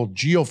could enable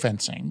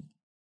geofencing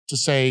to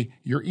say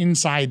you're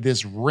inside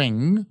this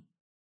ring,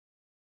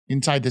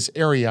 inside this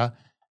area,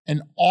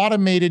 and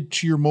automated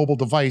to your mobile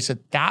device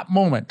at that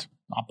moment,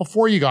 not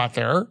before you got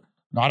there,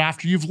 not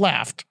after you've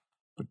left,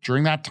 but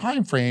during that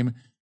time frame,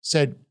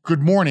 said,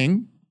 "Good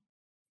morning.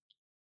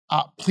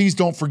 Please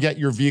don't forget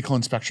your vehicle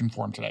inspection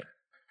form today."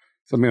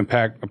 So let me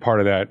unpack a part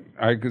of that.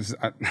 Because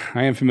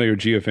I am familiar with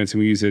geofencing.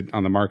 We use it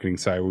on the marketing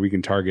side where we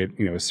can target,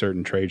 a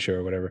certain trade show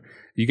or whatever.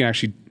 You can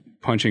actually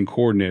punch in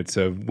coordinates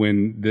of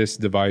when this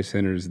device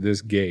enters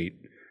this gate,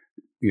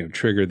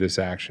 trigger this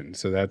action.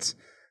 So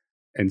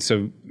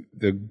so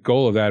the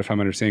goal of that, if I'm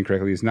understanding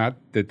correctly, is not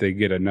that they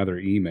get another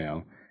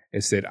email.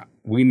 It's that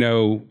we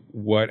know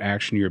what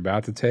action you're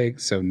about to take.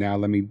 So now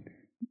let me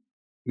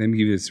give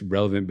you this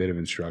relevant bit of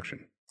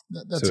instruction.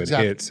 It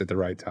hits at the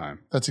right time.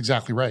 That's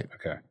exactly right.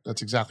 Okay.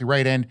 That's exactly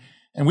right. And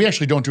we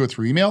actually don't do it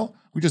through email.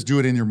 We just do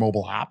it in your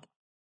mobile app.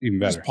 Even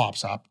better. It just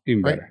pops up.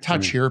 Even right? better.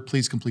 Touch here,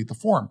 please complete the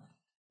form.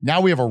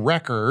 Now we have a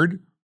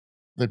record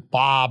that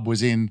Bob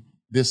was in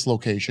this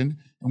location,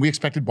 and we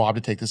expected Bob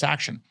to take this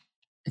action.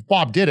 If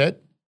Bob did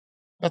it,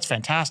 that's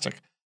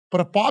fantastic.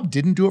 But if Bob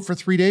didn't do it for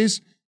 3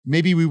 days,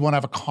 maybe we want to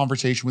have a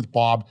conversation with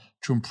Bob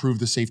to improve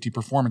the safety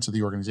performance of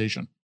the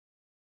organization.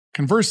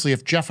 Conversely,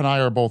 if Jeff and I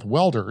are both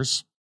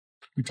welders,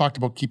 we talked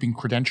about keeping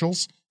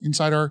credentials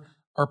inside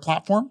our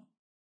platform.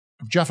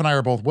 If Jeff and I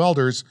are both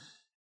welders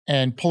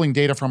and pulling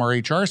data from our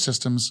HR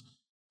systems,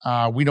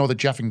 we know that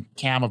Jeff and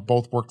Cam have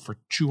both worked for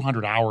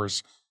 200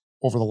 hours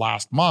over the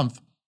last month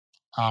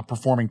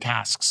performing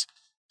tasks.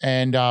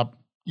 And,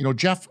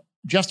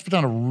 Jeff's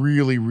done a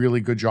really,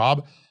 really good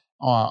job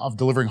of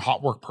delivering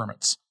hot work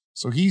permits.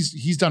 So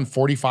he's done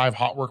 45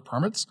 hot work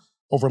permits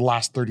over the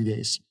last 30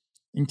 days.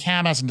 And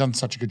Cam hasn't done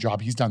such a good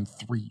job. He's done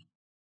 3.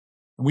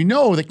 And we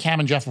know that Cam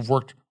and Jeff have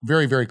worked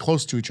very, very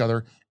close to each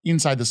other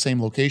inside the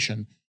same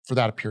location for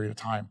that period of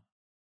time.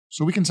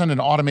 So we can send an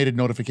automated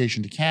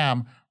notification to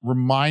Cam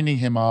reminding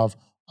him of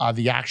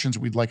the actions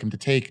we'd like him to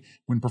take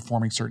when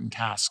performing certain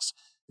tasks.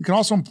 We can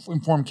also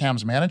inform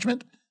Cam's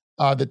management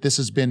that this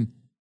has been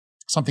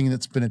something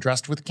that's been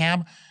addressed with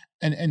Cam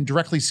and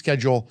directly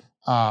schedule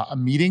a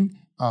meeting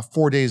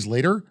 4 days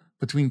later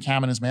between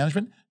Cam and his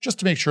management, just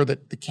to make sure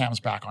that the Cam's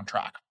back on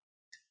track.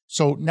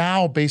 So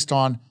now, based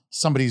on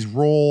somebody's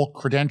role,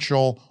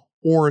 credential,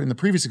 or in the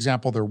previous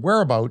example, their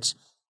whereabouts,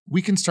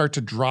 we can start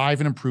to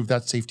drive and improve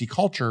that safety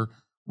culture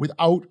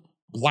without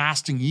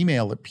blasting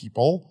email at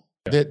people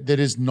that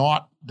is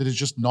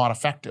just not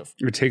effective.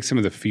 It takes some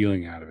of the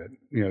feeling out of it.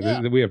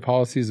 We have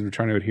policies that we're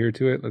trying to adhere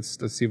to it. Let's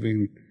see if we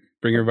can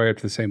bring everybody up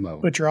to the same level.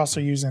 But you're also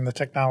using the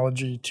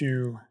technology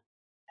to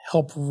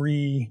help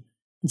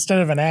instead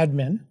of an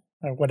admin,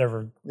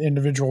 whatever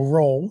individual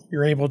role,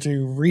 you're able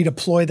to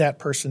redeploy that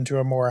person to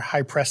a more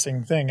high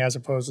pressing thing, as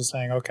opposed to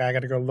saying, okay, I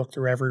got to go look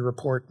through every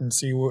report and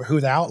see who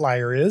the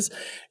outlier is.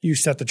 You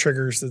set the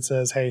triggers that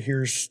says, hey,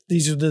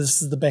 this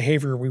is the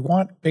behavior we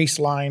want,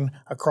 baseline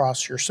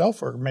across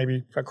yourself or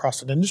maybe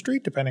across an industry,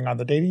 depending on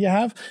the data you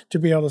have, to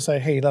be able to say,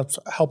 hey, let's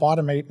help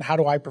automate. How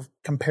do I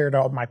compare to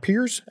all my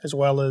peers, as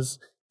well as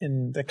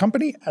in the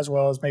company, as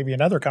well as maybe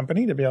another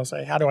company, to be able to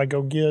say, how do I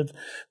go give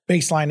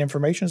baseline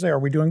information, say, are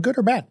we doing good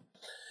or bad?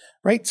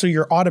 Right? So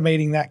you're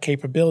automating that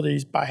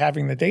capabilities by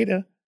having the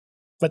data,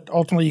 but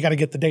ultimately you got to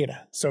get the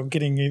data. So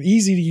getting it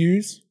easy to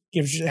use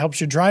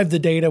helps you drive the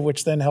data,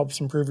 which then helps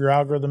improve your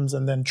algorithms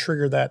and then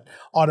trigger that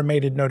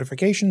automated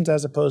notifications,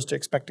 as opposed to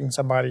expecting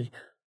somebody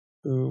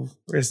who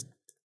is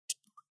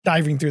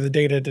diving through the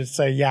data to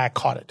say, yeah, I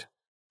caught it.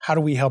 How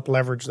do we help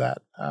leverage that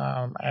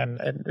and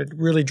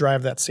really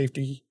drive that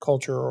safety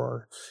culture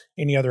or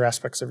any other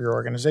aspects of your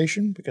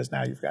organization? Because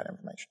now you've got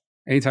information.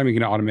 Anytime you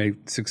can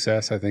automate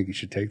success, I think you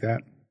should take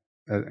that.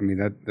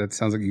 That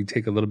sounds like you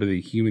take a little bit of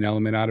the human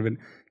element out of it,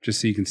 just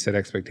so you can set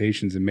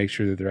expectations and make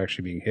sure that they're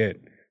actually being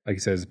hit, like you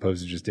said, as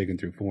opposed to just digging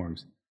through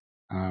forms.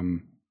 I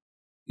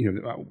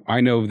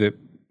know that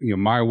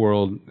my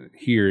world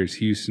here is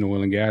Houston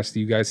oil and gas. Do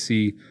you guys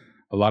see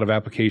a lot of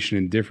application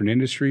in different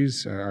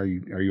industries? Are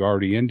you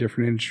already in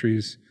different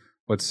industries?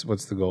 What's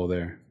the goal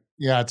there?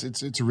 Yeah,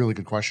 it's a really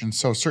good question.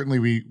 So certainly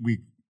we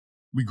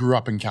grew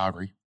up in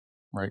Calgary,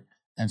 right?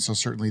 And so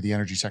certainly the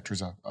energy sector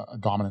is a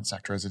dominant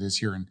sector, as it is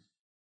here in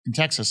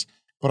Texas.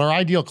 But our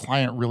ideal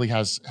client really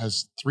has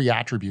three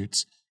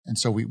attributes. And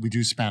so we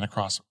do span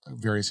across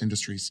various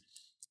industries.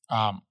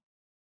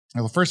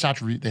 The first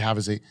attribute they have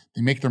is they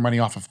make their money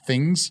off of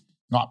things,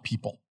 not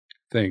people.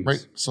 Things.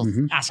 Right? So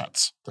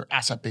assets. They're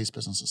asset-based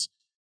businesses.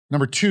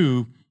 Number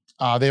two,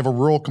 they have a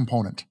rural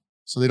component.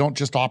 So they don't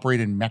just operate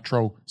in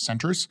metro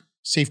centers.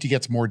 Safety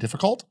gets more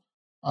difficult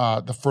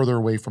the further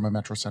away from a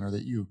metro center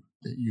that you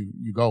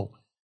go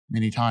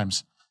many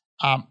times.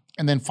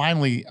 And then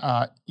finally,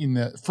 in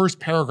the first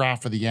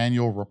paragraph of the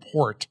annual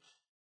report,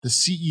 the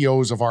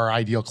CEOs of our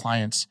ideal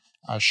clients,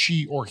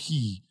 she or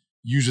he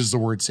uses the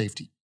word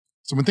safety.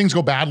 So when things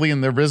go badly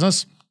in their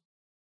business,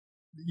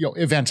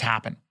 events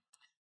happen.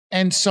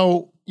 And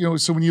so,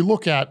 so when you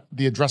look at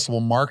the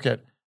addressable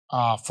market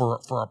for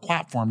our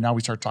platform, now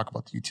we start to talk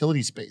about the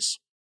utility space,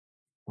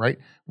 right?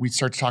 We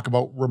start to talk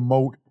about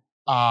remote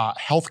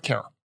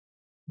healthcare.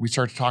 We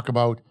start to talk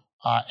about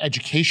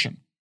education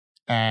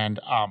and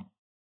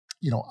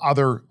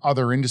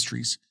other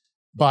industries.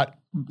 But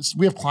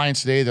we have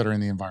clients today that are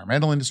in the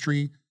environmental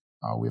industry.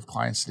 We have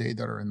clients today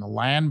that are in the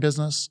land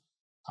business,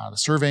 the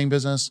surveying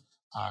business,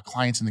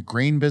 clients in the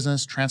grain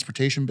business,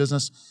 transportation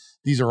business.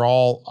 These are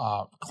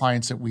all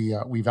clients that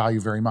we value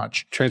very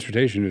much.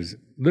 Transportation is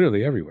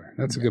literally everywhere.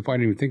 That's a good point.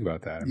 I didn't even think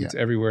about that. It's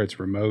everywhere. It's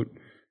remote,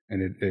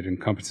 and it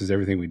encompasses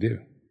everything we do,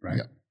 right?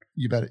 Yeah,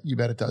 you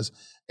bet it does.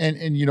 And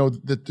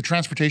the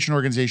transportation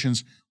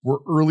organizations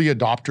were early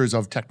adopters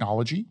of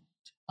technology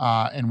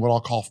and what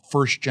I'll call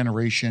first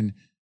generation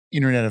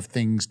Internet of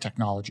Things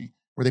technology,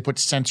 where they put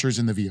sensors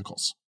in the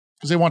vehicles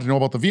because they want to know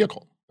about the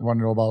vehicle. They want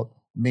to know about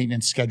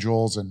maintenance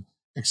schedules and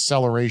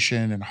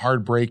acceleration and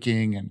hard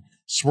braking and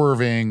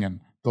swerving and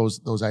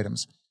those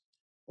items.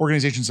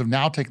 Organizations have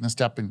now taken the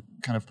step in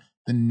kind of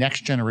the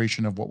next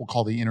generation of what we'll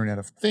call the Internet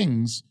of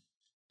Things,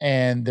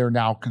 and they're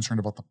now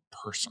concerned about the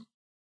person,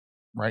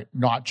 right?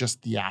 Not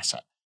just the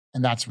asset.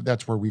 And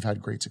that's where we've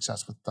had great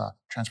success with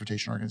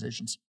transportation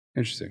organizations.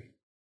 Interesting.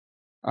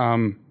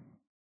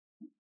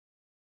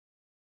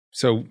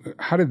 So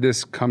how did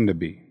this come to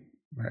be?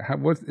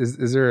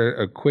 Is there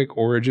a quick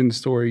origin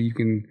story you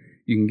can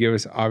give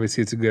us?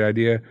 Obviously, it's a good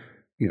idea.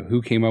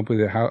 Who came up with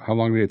it? How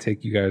long did it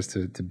take you guys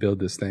to build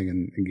this thing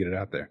and get it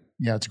out there?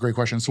 Yeah, it's a great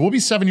question. So we'll be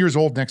 7 years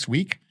old next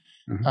week,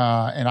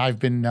 and I've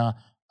been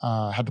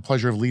had the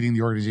pleasure of leading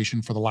the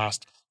organization for the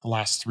last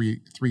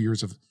 3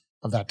 years of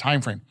that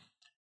time frame.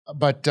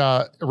 But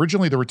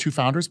originally there were two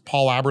founders,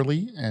 Paul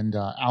Aberley and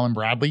Alan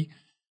Bradley,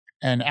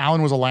 and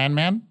Alan was a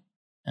landman,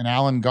 and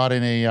Alan got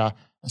in a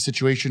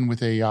situation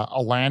with a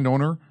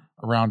landowner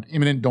around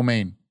eminent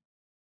domain,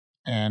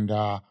 and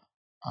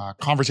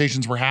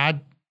conversations were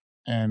had.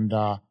 And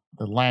the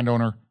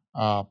landowner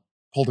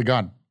pulled a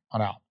gun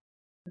on Al.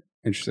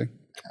 Interesting.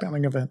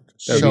 Compelling event.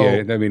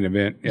 That'd be an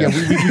event. Yeah,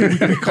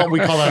 we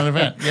call that an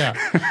event. Yeah.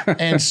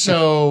 And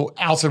so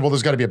Al said, well,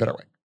 there's got to be a better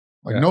way.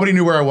 Nobody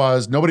knew where I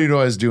was. Nobody knew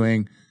what I was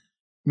doing.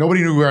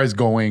 Nobody knew where I was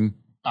going.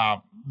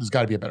 There's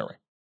got to be a better way.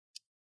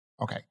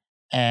 Okay.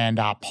 And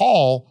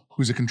Paul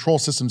who's a control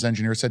systems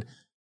engineer, said,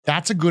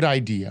 that's a good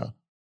idea,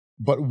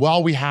 but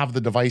while we have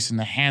the device in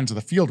the hands of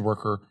the field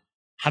worker,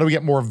 how do we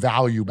get more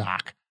value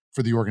back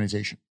for the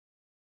organization?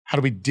 How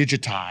do we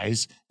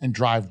digitize and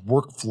drive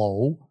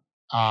workflow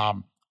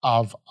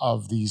of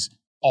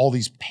all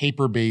these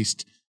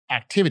paper-based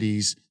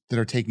activities that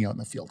are taking out in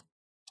the field?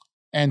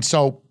 And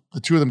so the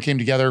two of them came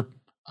together,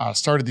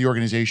 started the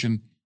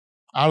organization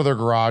out of their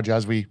garage,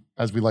 as we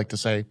like to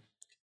say,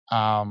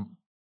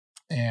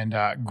 and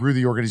grew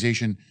the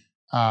organization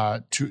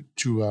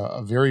to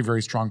a very,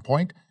 very strong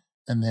point.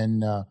 And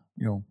then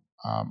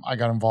I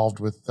got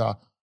involved with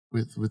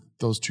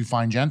those two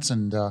fine gents,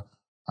 and the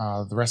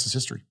rest is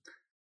history.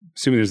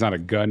 Assuming there's not a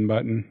gun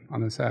button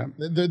on this app.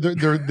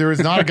 There is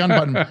not a gun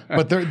button,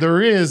 but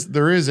there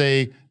is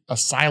a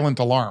silent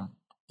alarm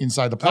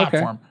inside the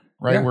platform,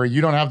 right? Yeah. Where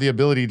you don't have the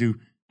ability to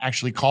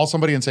actually call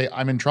somebody and say,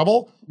 I'm in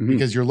trouble,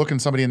 because you're looking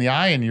somebody in the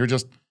eye and you're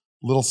just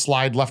little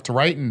slide left to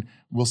right, and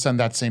we'll send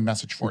that same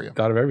message for you.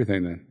 Thought of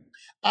everything then.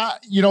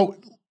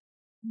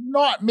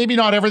 Maybe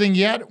not everything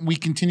yet. We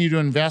continue to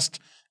invest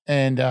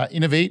and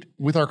innovate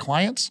with our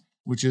clients,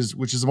 which is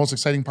the most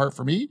exciting part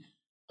for me.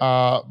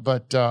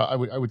 But I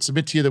would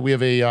submit to you that we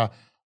have a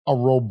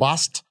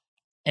robust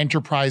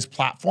enterprise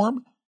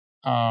platform.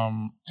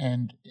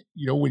 And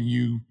when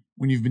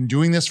you've been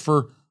doing this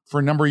for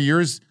a number of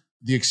years,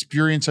 the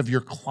experience of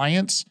your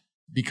clients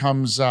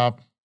becomes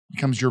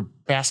your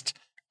best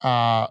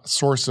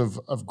source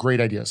of great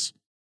ideas.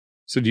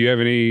 So do you have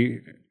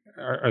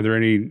are there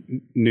any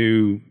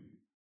new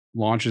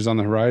launches on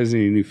the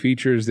horizon, any new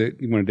features that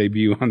you want to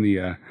debut on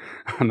the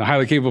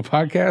Highly Capable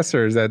podcast,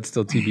 or is that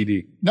still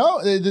TBD? No,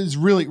 it is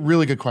really,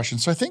 really good question.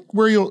 So I think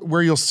where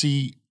you'll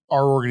see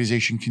our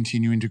organization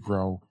continuing to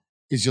grow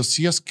is you'll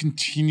see us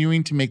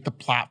continuing to make the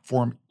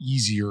platform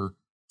easier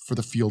for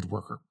the field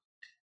worker.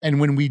 And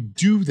when we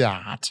do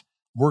that,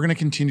 we're going to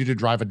continue to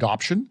drive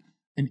adoption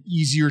and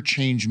easier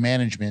change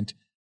management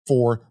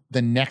for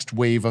the next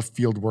wave of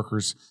field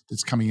workers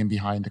that's coming in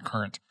behind the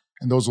current.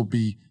 And those will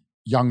be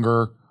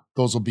younger,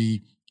 those will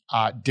be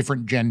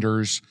different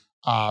genders.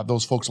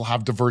 Those folks will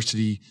have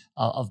diversity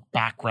of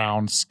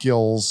background,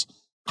 skills,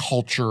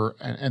 culture,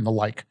 and the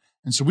like.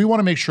 And so we want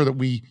to make sure that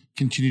we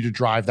continue to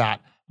drive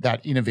that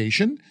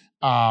innovation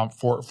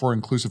for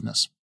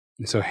inclusiveness.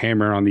 And so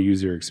hammer on the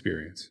user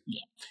experience.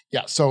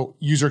 Yeah. So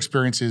user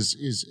experience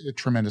is a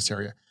tremendous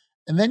area.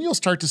 And then you'll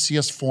start to see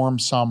us form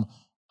some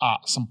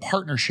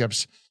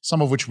partnerships,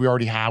 some of which we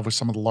already have with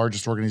some of the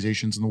largest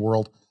organizations in the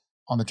world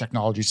on the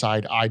technology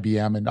side,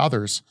 IBM and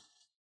others.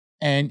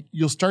 And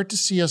you'll start to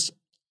see us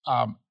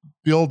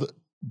build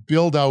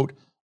out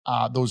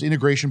those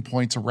integration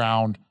points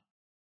around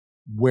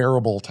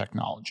wearable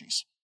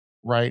technologies,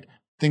 right?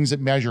 Things that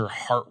measure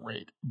heart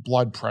rate,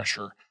 blood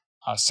pressure,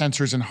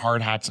 sensors and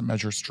hard hats that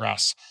measure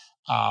stress,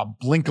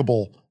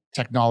 blinkable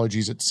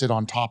technologies that sit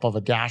on top of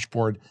a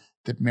dashboard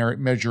that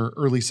measure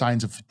early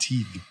signs of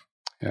fatigue.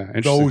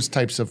 Yeah, those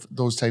types of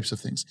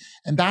things.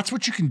 And that's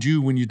what you can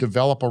do when you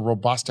develop a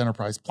robust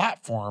enterprise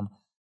platform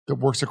that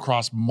works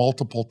across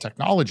multiple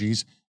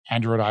technologies,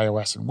 Android,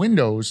 iOS, and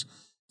Windows.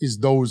 Is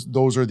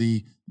those are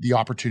the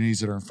opportunities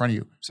that are in front of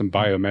you. Some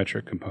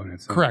biometric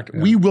components. Correct.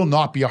 Yeah. We will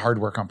not be a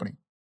hardware company,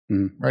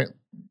 right?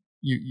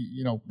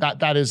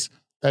 That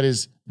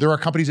is there are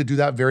companies that do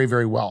that very,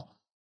 very well,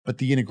 but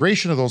the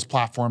integration of those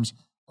platforms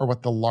are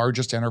what the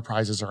largest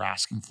enterprises are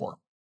asking for.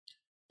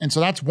 And so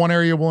that's one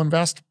area we'll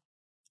invest,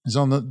 is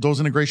on those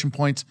integration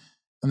points.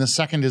 And the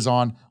second is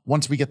on,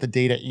 once we get the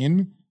data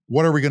in,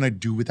 what are we going to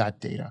do with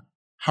that data?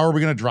 How are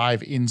we going to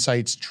drive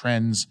insights,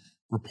 trends,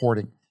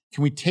 reporting?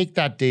 Can we take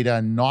that data,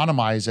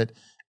 anonymize it,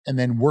 and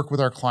then work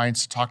with our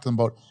clients to talk to them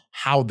about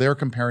how they're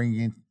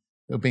comparing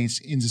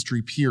against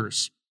industry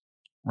peers,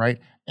 right?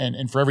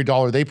 And for every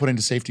dollar they put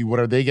into safety, what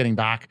are they getting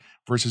back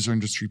versus their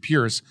industry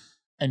peers?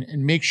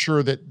 And make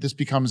sure that this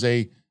becomes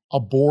a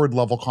board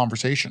level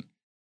conversation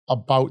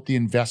about the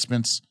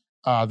investments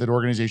that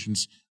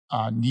organizations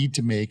need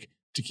to make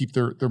to keep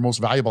their most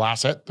valuable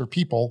asset, their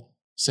people,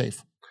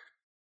 safe.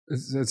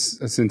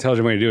 That's an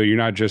intelligent way to do it. You're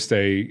not just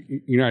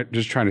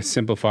trying to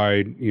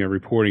simplify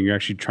reporting. You're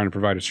actually trying to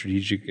provide a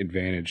strategic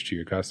advantage to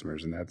your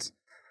customers, and that's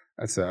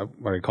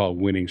what I call a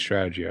winning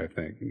strategy. I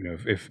think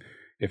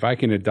if I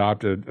can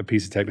adopt a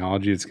piece of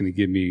technology that's going to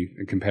give me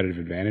a competitive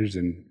advantage,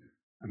 then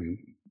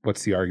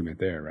what's the argument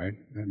there, right?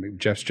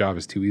 Jeff's job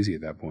is too easy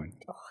at that point.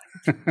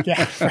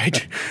 Yeah,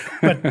 right.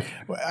 But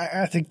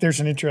I think there's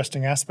an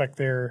interesting aspect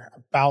there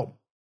about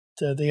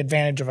the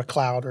advantage of a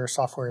cloud or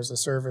software as a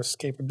service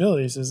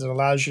capabilities is it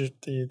allows you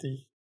the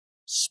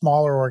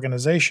smaller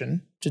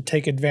organization to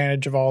take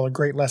advantage of all the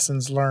great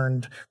lessons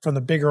learned from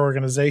the bigger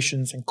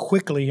organizations and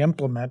quickly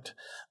implement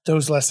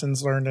those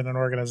lessons learned in an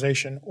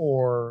organization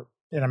or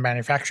in a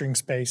manufacturing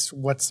space,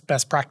 what's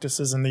best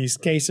practices in these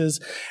cases,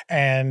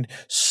 and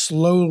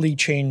slowly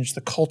change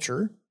the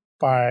culture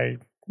by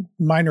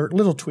minor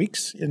little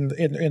tweaks in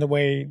the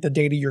way the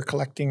data you're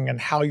collecting and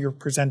how you're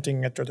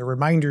presenting it, or the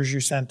reminders you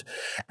sent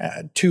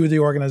to the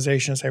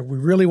organization. Say, we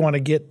really want to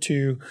get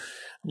to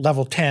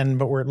level 10,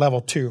 but we're at level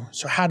 2.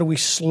 So how do we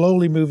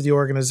slowly move the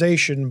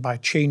organization by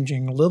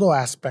changing little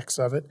aspects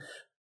of it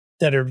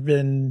that have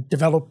been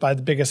developed by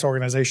the biggest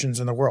organizations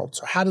in the world?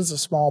 So how does a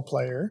small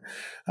player,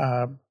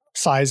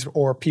 size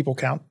or people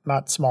count,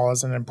 not small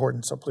as an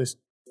important, so please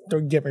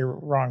don't get me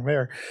wrong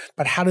there,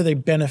 but how do they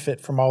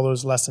benefit from all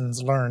those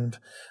lessons learned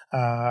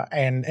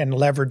and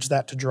leverage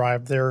that to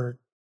drive their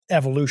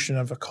evolution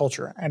of a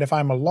culture? And if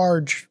I'm a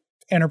large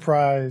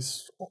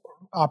enterprise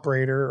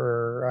operator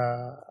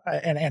or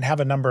and have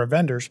a number of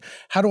vendors,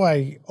 how do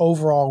I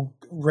overall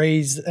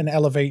raise and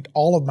elevate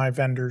all of my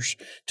vendors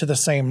to the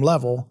same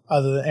level?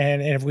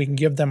 And if we can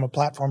give them a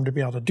platform to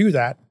be able to do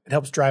that, it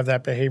helps drive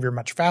that behavior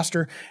much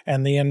faster.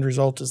 And the end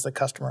result is the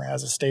customer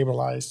has a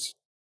stabilized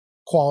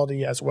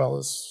quality as well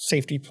as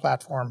safety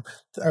platform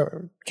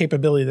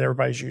capability that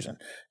everybody's using.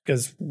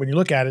 Because when you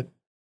look at it,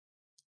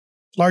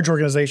 large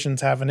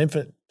organizations have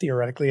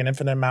theoretically an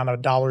infinite amount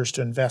of dollars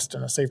to invest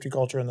in a safety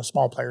culture, and the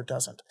small player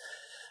doesn't.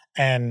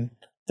 And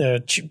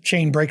the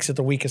chain breaks at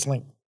the weakest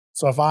link.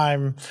 So if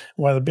I'm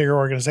one of the bigger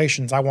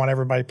organizations, I want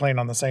everybody playing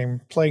on the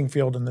same playing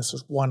field, and this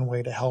is one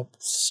way to help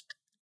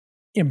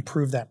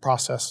improve that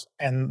process.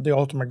 And the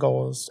ultimate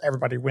goal is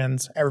everybody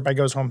wins, everybody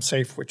goes home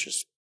safe, which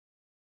is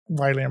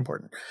vitally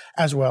important,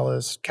 as well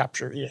as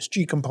capture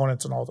ESG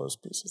components and all those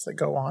pieces that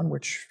go on,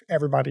 which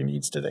everybody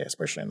needs today,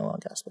 especially in the oil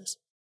and gas space.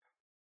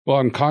 Well,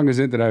 I'm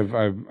cognizant that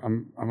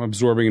I'm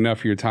absorbing enough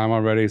of your time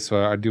already,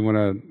 so I do want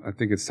to. I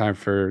think it's time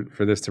for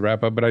this to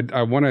wrap up. But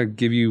I want to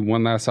give you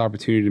one last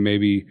opportunity to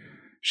maybe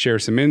share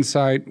some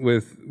insight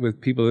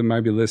with people that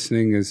might be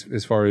listening,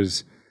 as far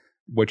as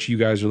what you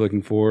guys are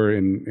looking for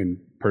in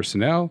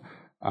personnel.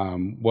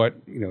 What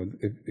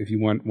if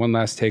you want one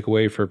last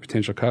takeaway for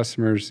potential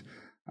customers,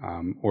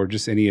 or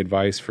just any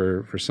advice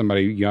for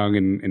somebody young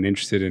and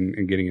interested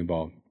in getting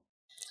involved.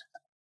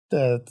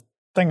 The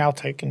thing I'll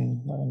take,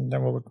 and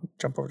then we'll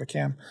jump over to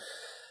Cam.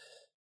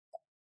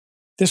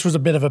 This was a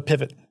bit of a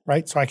pivot,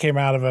 right? So I came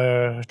out of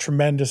a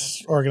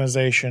tremendous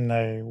organization,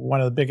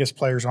 one of the biggest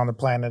players on the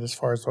planet as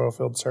far as oil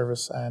field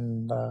service,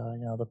 and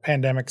the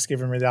pandemic's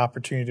given me the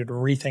opportunity to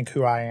rethink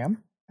who I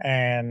am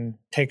and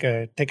take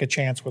a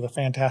chance with a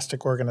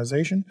fantastic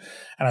organization.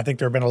 And I think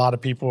there have been a lot of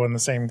people in the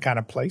same kind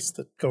of place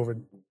that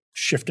COVID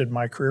shifted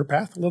my career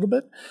path a little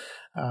bit.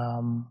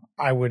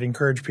 I would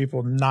encourage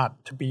people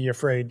not to be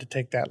afraid to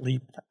take that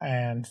leap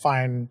and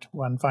find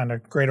a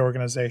great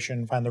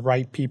organization, find the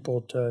right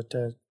people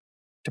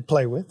to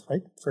play with,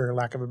 right, for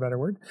lack of a better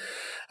word,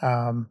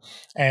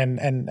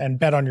 and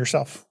bet on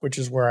yourself, which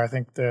is where I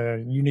think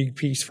the unique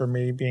piece for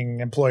me,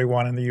 being employee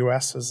one in the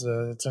U.S., is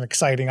it's an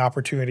exciting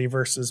opportunity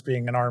versus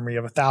being an army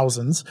of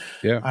thousands.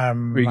 Yeah,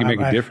 where you can make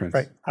a difference.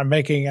 Right, I'm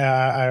making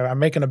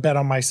a bet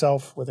on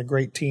myself with a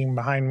great team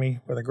behind me,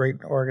 with a great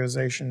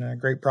organization and a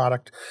great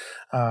product.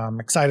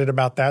 Excited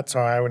about that,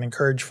 so I would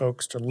encourage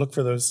folks to look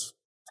for those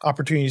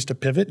opportunities to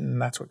pivot, and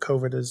that's what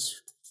COVID has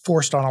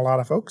forced on a lot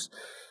of folks.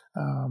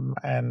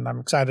 And I'm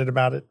excited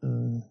about it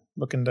and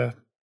looking to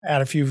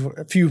add a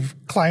few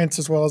clients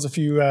as well as a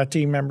few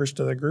team members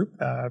to the group.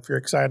 If you're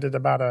excited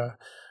about a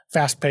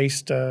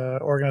fast-paced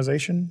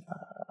organization,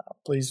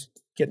 please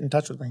get in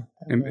touch with me.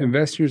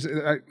 Investors,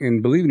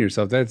 and believe in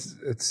yourself.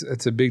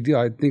 It's a big deal.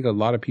 I think a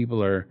lot of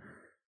people are,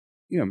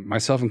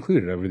 myself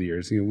included, over the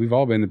years. We've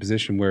all been in the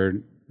position where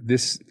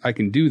I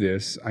can do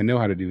this. I know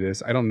how to do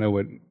this. I don't know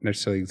what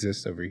necessarily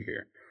exists over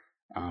here.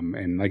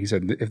 And like you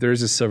said, if there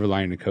is a silver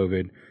lining to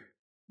COVID,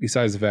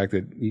 besides the fact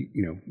that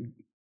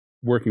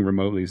working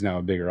remotely is now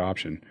a bigger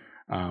option,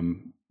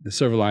 the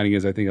silver lining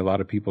is I think a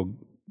lot of people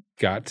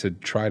got to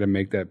try to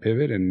make that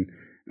pivot, and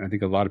I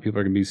think a lot of people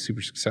are going to be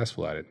super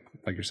successful at it,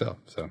 like yourself.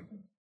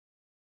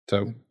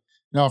 So.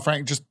 No,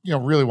 Frank, just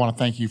really want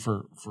to thank you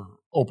for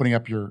opening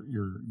up your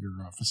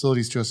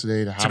facilities to us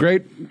today. It's a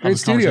great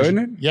studio, isn't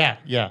it? Yeah.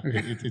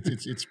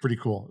 It's pretty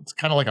cool. It's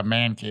kind of like a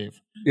man cave.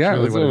 Yeah,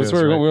 that's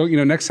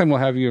right? Next time we'll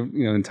have you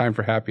in time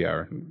for happy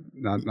hour,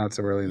 not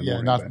so early in the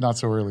morning. Not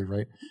so early,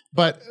 right?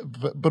 But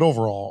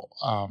overall,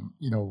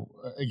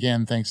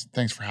 again,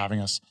 thanks for having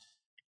us.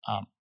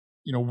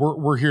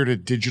 We're here to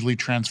digitally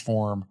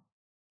transform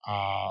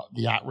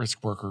the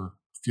at-risk worker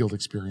field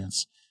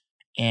experience.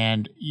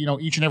 And,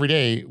 each and every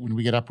day when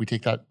we get up, we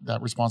take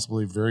that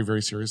responsibility very,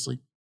 very seriously.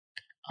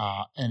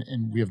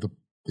 And we have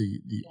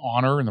the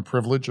honor and the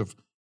privilege of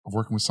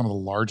working with some of the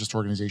largest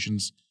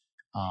organizations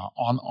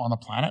on the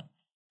planet.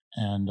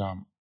 And,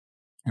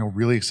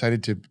 really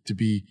excited to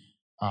be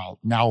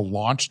now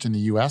launched in the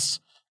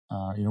U.S.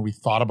 We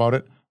thought about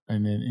it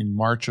in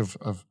March of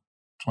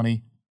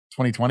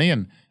 2020,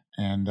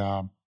 and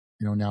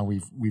now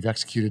we've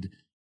executed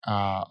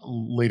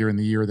later in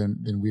the year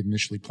than we had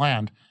initially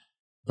planned.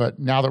 But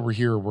now that we're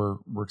here,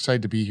 we're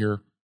excited to be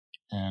here,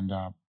 and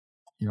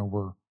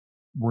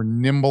we're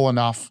nimble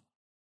enough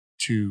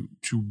to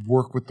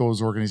work with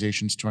those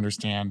organizations to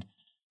understand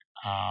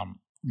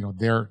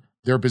their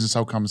business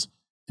outcomes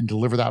and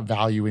deliver that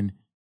value in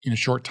a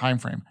short time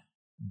frame.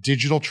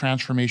 digital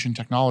transformation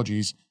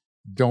technologies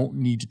don't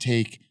need to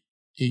take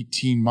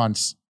 18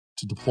 months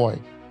to deploy,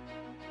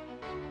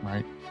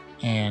 right?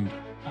 And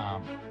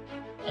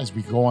as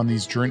we go on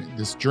this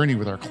journey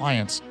with our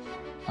clients,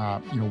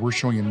 we're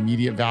showing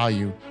immediate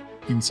value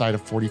inside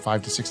of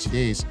 45 to 60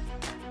 days,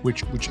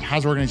 which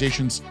has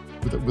organizations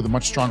with a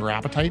much stronger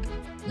appetite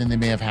than they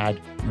may have had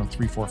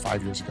 3, 4,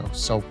 5 years ago.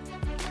 So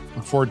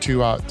look forward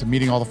to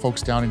meeting all the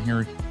folks down in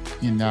here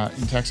in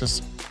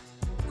Texas.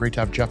 Great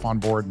to have Jeff on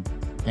board. And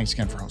thanks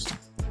again for hosting.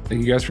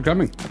 Thank you guys for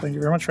coming. Thank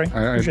you very much, Frank.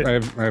 I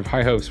have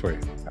high hopes for you.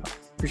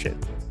 Appreciate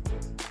it.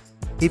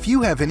 If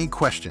you have any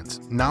questions,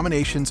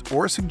 nominations,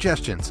 or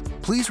suggestions,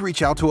 please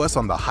reach out to us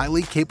on the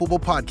Highly Capable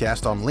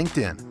Podcast on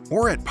LinkedIn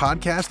or at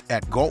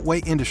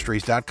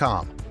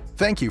podcast@galtwayindustries.com.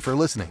 Thank you for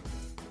listening.